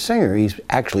as a singer, he's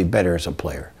actually better as a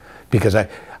player. Because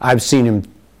I've seen him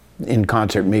in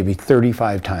concert maybe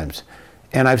 35 times.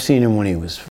 And I've seen him when he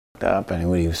was fucked up and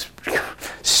when he was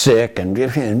sick and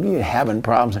having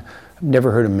problems. I've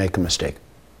never heard him make a mistake.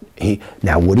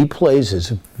 Now what he plays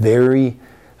is very,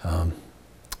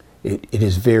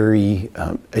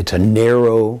 it's a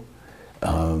narrow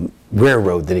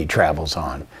railroad that he travels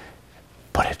on.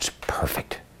 But it's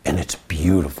perfect, and it's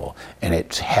beautiful, and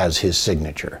it has his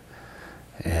signature.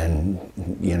 And,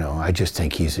 I just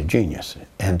think he's a genius.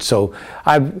 And so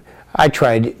I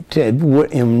tried to,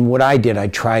 in what I did, I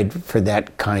tried for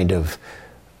that kind of,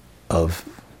 it's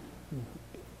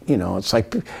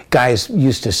like guys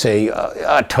used to say,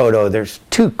 Toto, they're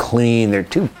too clean, they're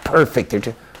too perfect,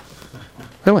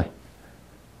 Really?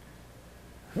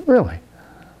 Really?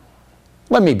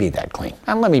 Let me be that clean,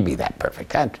 and let me be that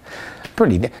perfect. That's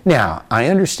pretty. Now, I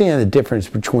understand the difference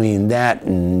between that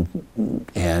and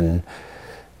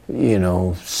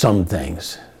some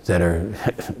things that are,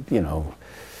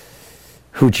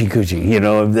 hoochie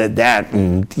coochie, that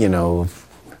and,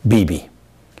 BB,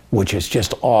 which is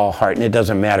just all heart. And it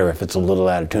doesn't matter if it's a little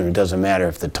out of tune. It doesn't matter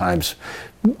if the times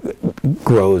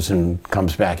grows and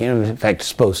comes back. In fact, it's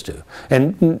supposed to.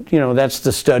 And, that's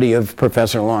the study of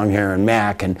Professor Longhair and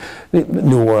Mac and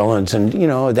New Orleans. And,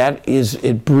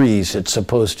 it breathes. It's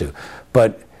supposed to.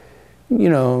 But,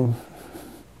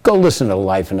 go listen to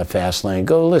Life in the Fast Lane.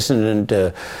 Go listen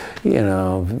to,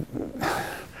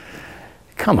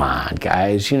 come on,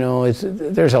 guys.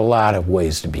 There's a lot of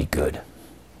ways to be good.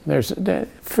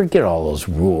 Forget all those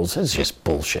rules. It's just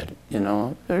bullshit. There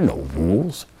are no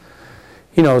rules.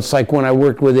 It's like when I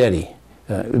worked with Eddie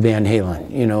Van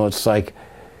Halen. It's like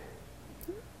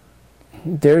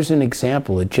there's an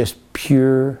example of just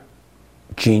pure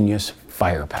genius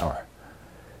firepower.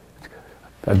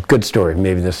 A good story.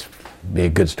 Maybe this be a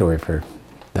good story for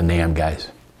the NAMM guys.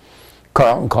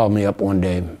 Carlton called me up one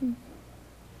day.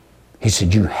 He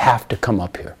said, you have to come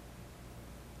up here.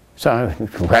 So I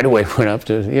right away went up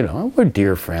to, we're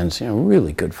dear friends,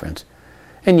 really good friends.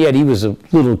 And yet he was a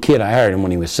little kid. I hired him when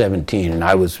he was 17, and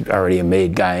I was already a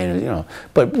made guy, and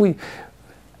but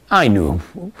I knew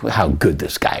how good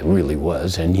this guy really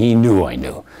was, and he knew I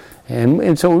knew.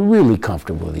 And so we're really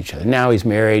comfortable with each other. Now he's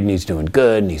married, and he's doing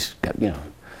good, and he's got,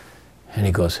 and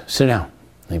he goes, sit down.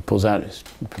 And he pulls out,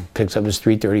 picks up his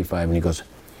 335, and he goes,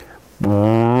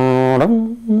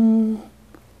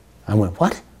 I went,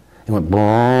 what? He went,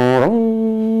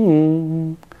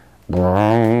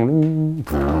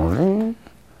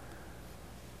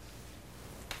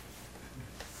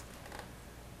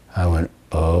 I went,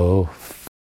 oh,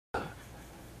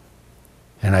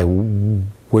 and I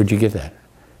where'd you get that?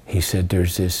 He said,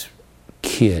 there's this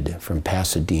kid from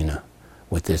Pasadena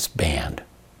with this band.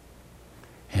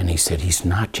 And he said, he's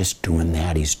not just doing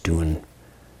that, he's doing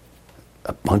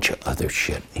a bunch of other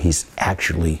shit. He's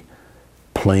actually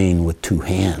playing with two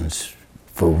hands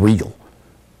for real.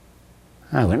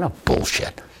 I went, no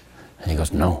bullshit. And he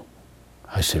goes, no.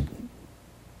 I said,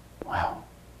 wow,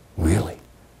 really?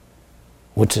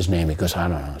 What's his name? He goes, I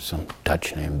don't know, some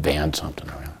Dutch name, Van something.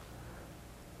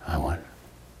 I went,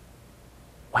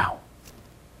 wow.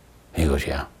 He goes,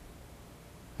 yeah.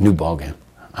 New ball game.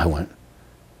 I went,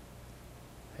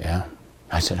 yeah.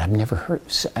 I said, I've never heard.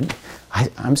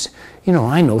 I'm, you know,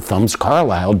 I know Thumbs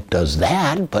Carlisle does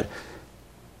that, but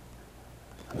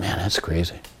man, that's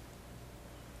crazy.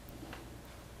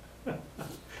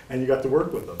 And you got to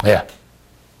work with them. Yeah.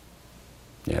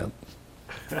 Yeah.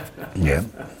 Yeah.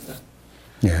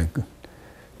 Yeah.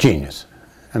 Genius.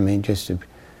 I mean, just a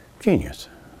genius.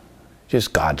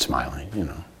 Just God smiling, you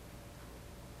know.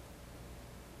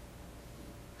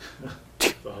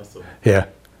 That's awesome. Yeah.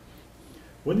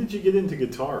 When did you get into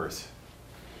guitars?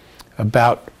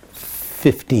 About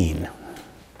 15.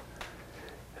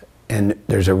 And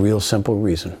there's a real simple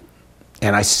reason.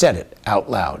 And I said it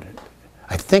out loud.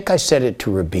 I think I said it to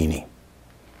Rubini,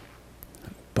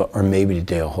 or maybe to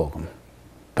Dale Holcomb,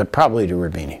 but probably to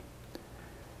Rubini.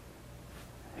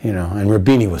 You know, and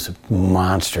Rubini was a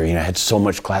monster, you know, had so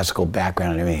much classical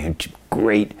background and everything,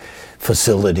 great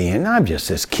facility, and I'm just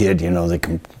this kid, you know, that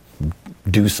can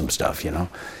do some stuff, you know.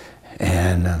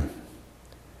 And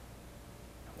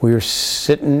we were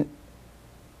sitting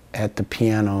at the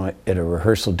piano at a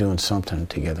rehearsal doing something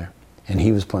together, and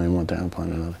he was playing one thing, I'm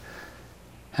playing another.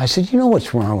 I said, you know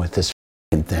what's wrong with this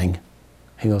thing?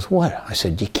 He goes, what? I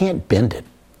said, you can't bend it.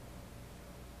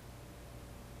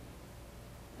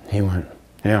 He went,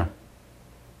 yeah.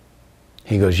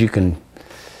 He goes, you can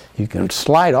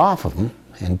slide off of them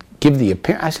and give the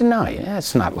appearance. I said, no, yeah,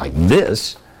 it's not like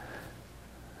this.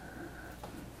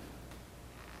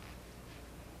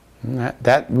 And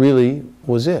that really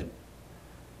was it.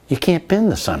 You can't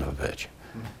bend the son of a bitch.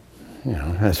 You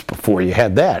know, that's before you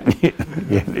had that.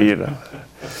 you know.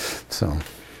 So.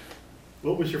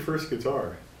 What was your first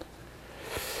guitar?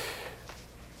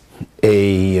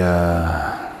 A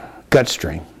gut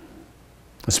string,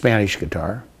 a Spanish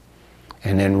guitar,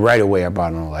 and then right away I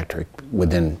bought an electric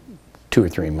within 2 or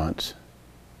 3 months.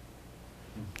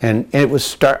 And it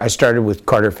was I started with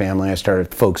Carter Family. I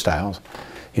started folk styles,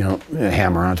 you know,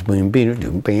 hammer-ons, boom, beat, you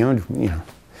know,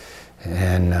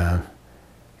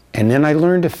 and then I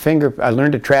learned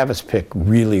to Travis pick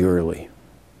really early.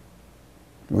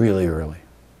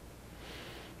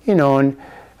 You know, and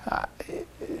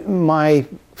my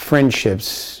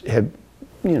friendships have,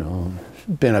 you know,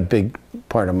 been a big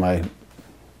part of my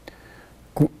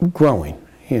growing,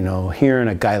 you know, hearing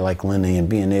a guy like Lenny and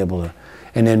being able to,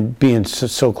 and then being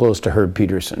so close to Herb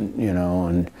Peterson, you know,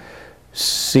 and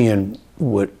seeing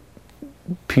what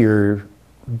pure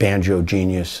banjo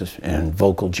genius and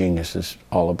vocal genius is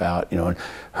all about, you know, and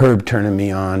Herb turning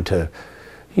me on to,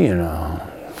 you know,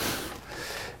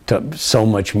 to so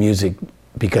much music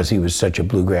because he was such a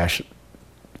bluegrass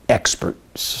expert,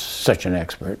 such an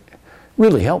expert,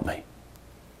 really helped me.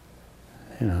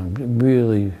 You know,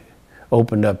 really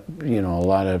opened up, you know, a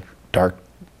lot of dark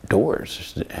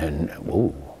doors. And,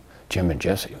 whoa, Jim and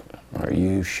Jesse, are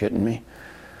you shitting me?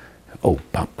 Oh,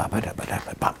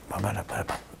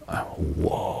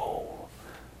 whoa,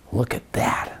 look at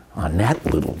that on that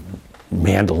little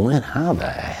mandolin. How the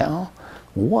hell?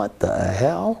 What the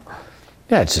hell?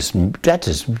 That's as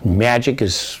magic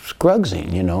as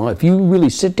Scruggsing, you know. If you really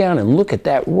sit down and look at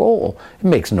that roll, it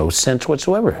makes no sense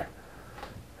whatsoever.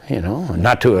 You know,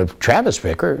 not to a Travis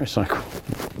picker. It's like,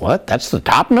 what? That's the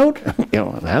top note? You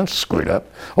know, that's screwed up.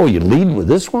 Oh, you lead with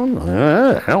this one?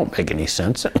 That don't make any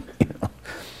sense. You know?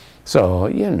 So,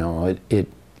 you know, it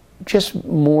just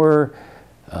more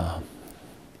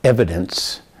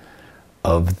evidence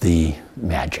of the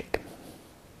magic.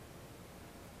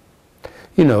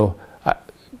 You know,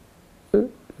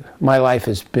 my life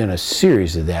has been a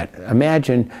series of that.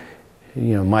 Imagine,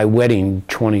 you know, my wedding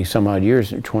 20 some odd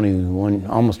years, 21,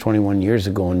 almost 21 years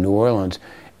ago in New Orleans,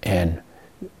 and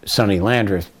Sonny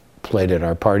Landreth played at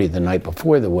our party the night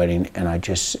before the wedding, and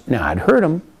now I'd heard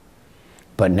him,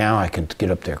 but now I can get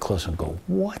up there close and go,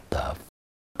 what the f***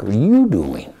 are you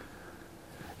doing?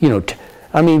 You know,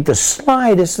 I mean, the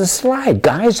slide is the slide,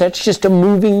 guys. That's just a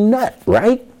moving nut,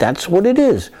 right? That's what it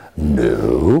is.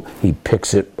 No, he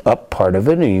picks it up part of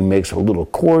it and he makes a little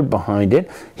chord behind it.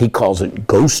 He calls it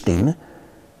ghosting.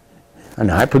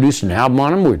 And I produced an album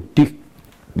on him where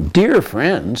dear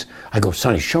friends. I go,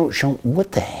 Sonny, show,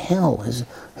 what the hell is it?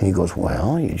 And he goes,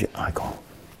 well, I go,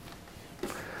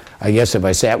 I guess if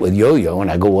I sat with Yo-Yo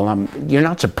and I go, well, you're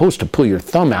not supposed to pull your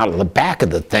thumb out of the back of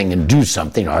the thing and do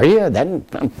something, are you?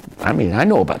 I mean, I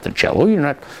know about the cello. You're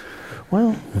not,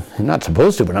 well, you're not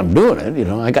supposed to, but I'm doing it. You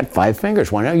know, I got 5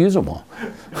 fingers. Why not use them all?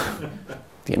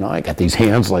 You know, I got these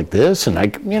hands like this, and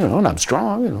and I'm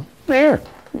strong. You know, there.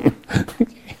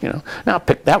 You know, now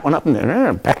pick that one up and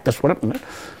there, back this one up and there.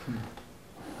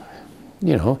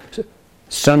 You know,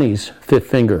 Sonny's 5th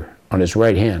finger on his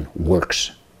right hand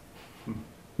works.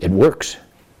 It works.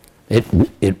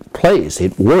 It plays.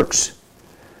 It works.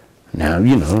 Now,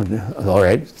 you know, all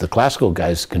right, the classical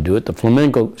guys can do it. The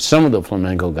flamenco, some of the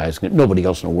flamenco guys can. Nobody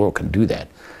else in the world can do that.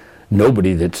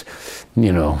 Nobody that's,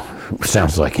 you know,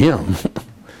 sounds like him.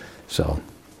 So.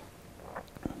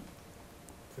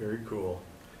 Very cool.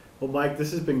 Well, Mike,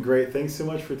 this has been great. Thanks so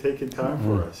much for taking time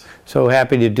for us. So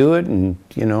happy to do it, and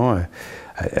you know,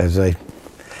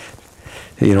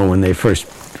 when they first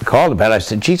called about it, I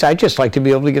said, geez, I'd just like to be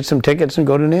able to get some tickets and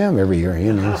go to NAMM every year,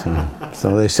 you know.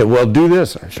 So they said, well, do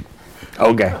this. I said,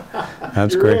 okay,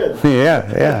 that's You're great. in.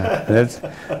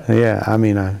 Yeah, I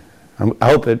mean, I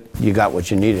hope you got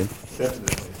what you needed.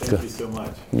 Definitely. Thank you so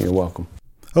much. You're welcome.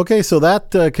 Okay, so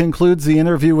that concludes the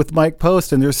interview with Mike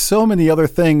Post, and there's so many other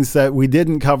things that we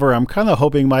didn't cover. I'm kind of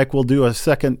hoping Mike will do a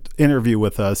second interview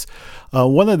with us.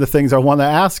 One of the things I want to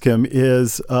ask him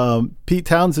is Pete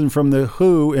Townsend from The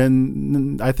Who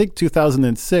in, I think,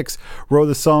 2006 wrote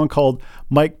a song called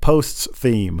Mike Post's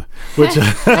Theme, which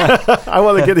I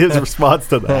want to get his response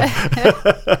to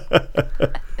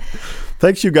that.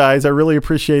 Thanks, you guys. I really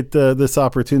appreciate this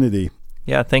opportunity.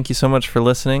 Yeah, thank you so much for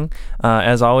listening.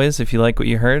 As always, if you like what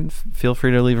you heard, feel free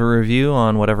to leave a review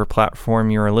on whatever platform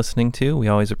you are listening to. We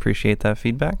always appreciate that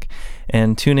feedback.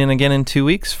 And tune in again in 2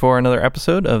 weeks for another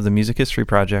episode of the Music History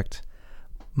Project.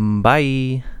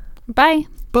 Bye. Bye.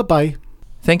 Bye-bye.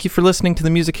 Thank you for listening to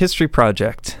the Music History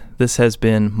Project. This has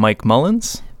been Mike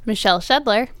Mullins, Michelle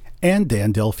Shedler, And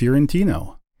Dan Del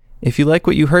Fiorentino. If you like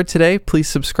what you heard today, please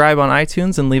subscribe on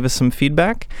iTunes and leave us some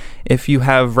feedback. If you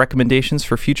have recommendations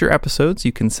for future episodes,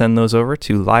 you can send those over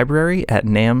to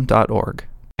library@nam.org.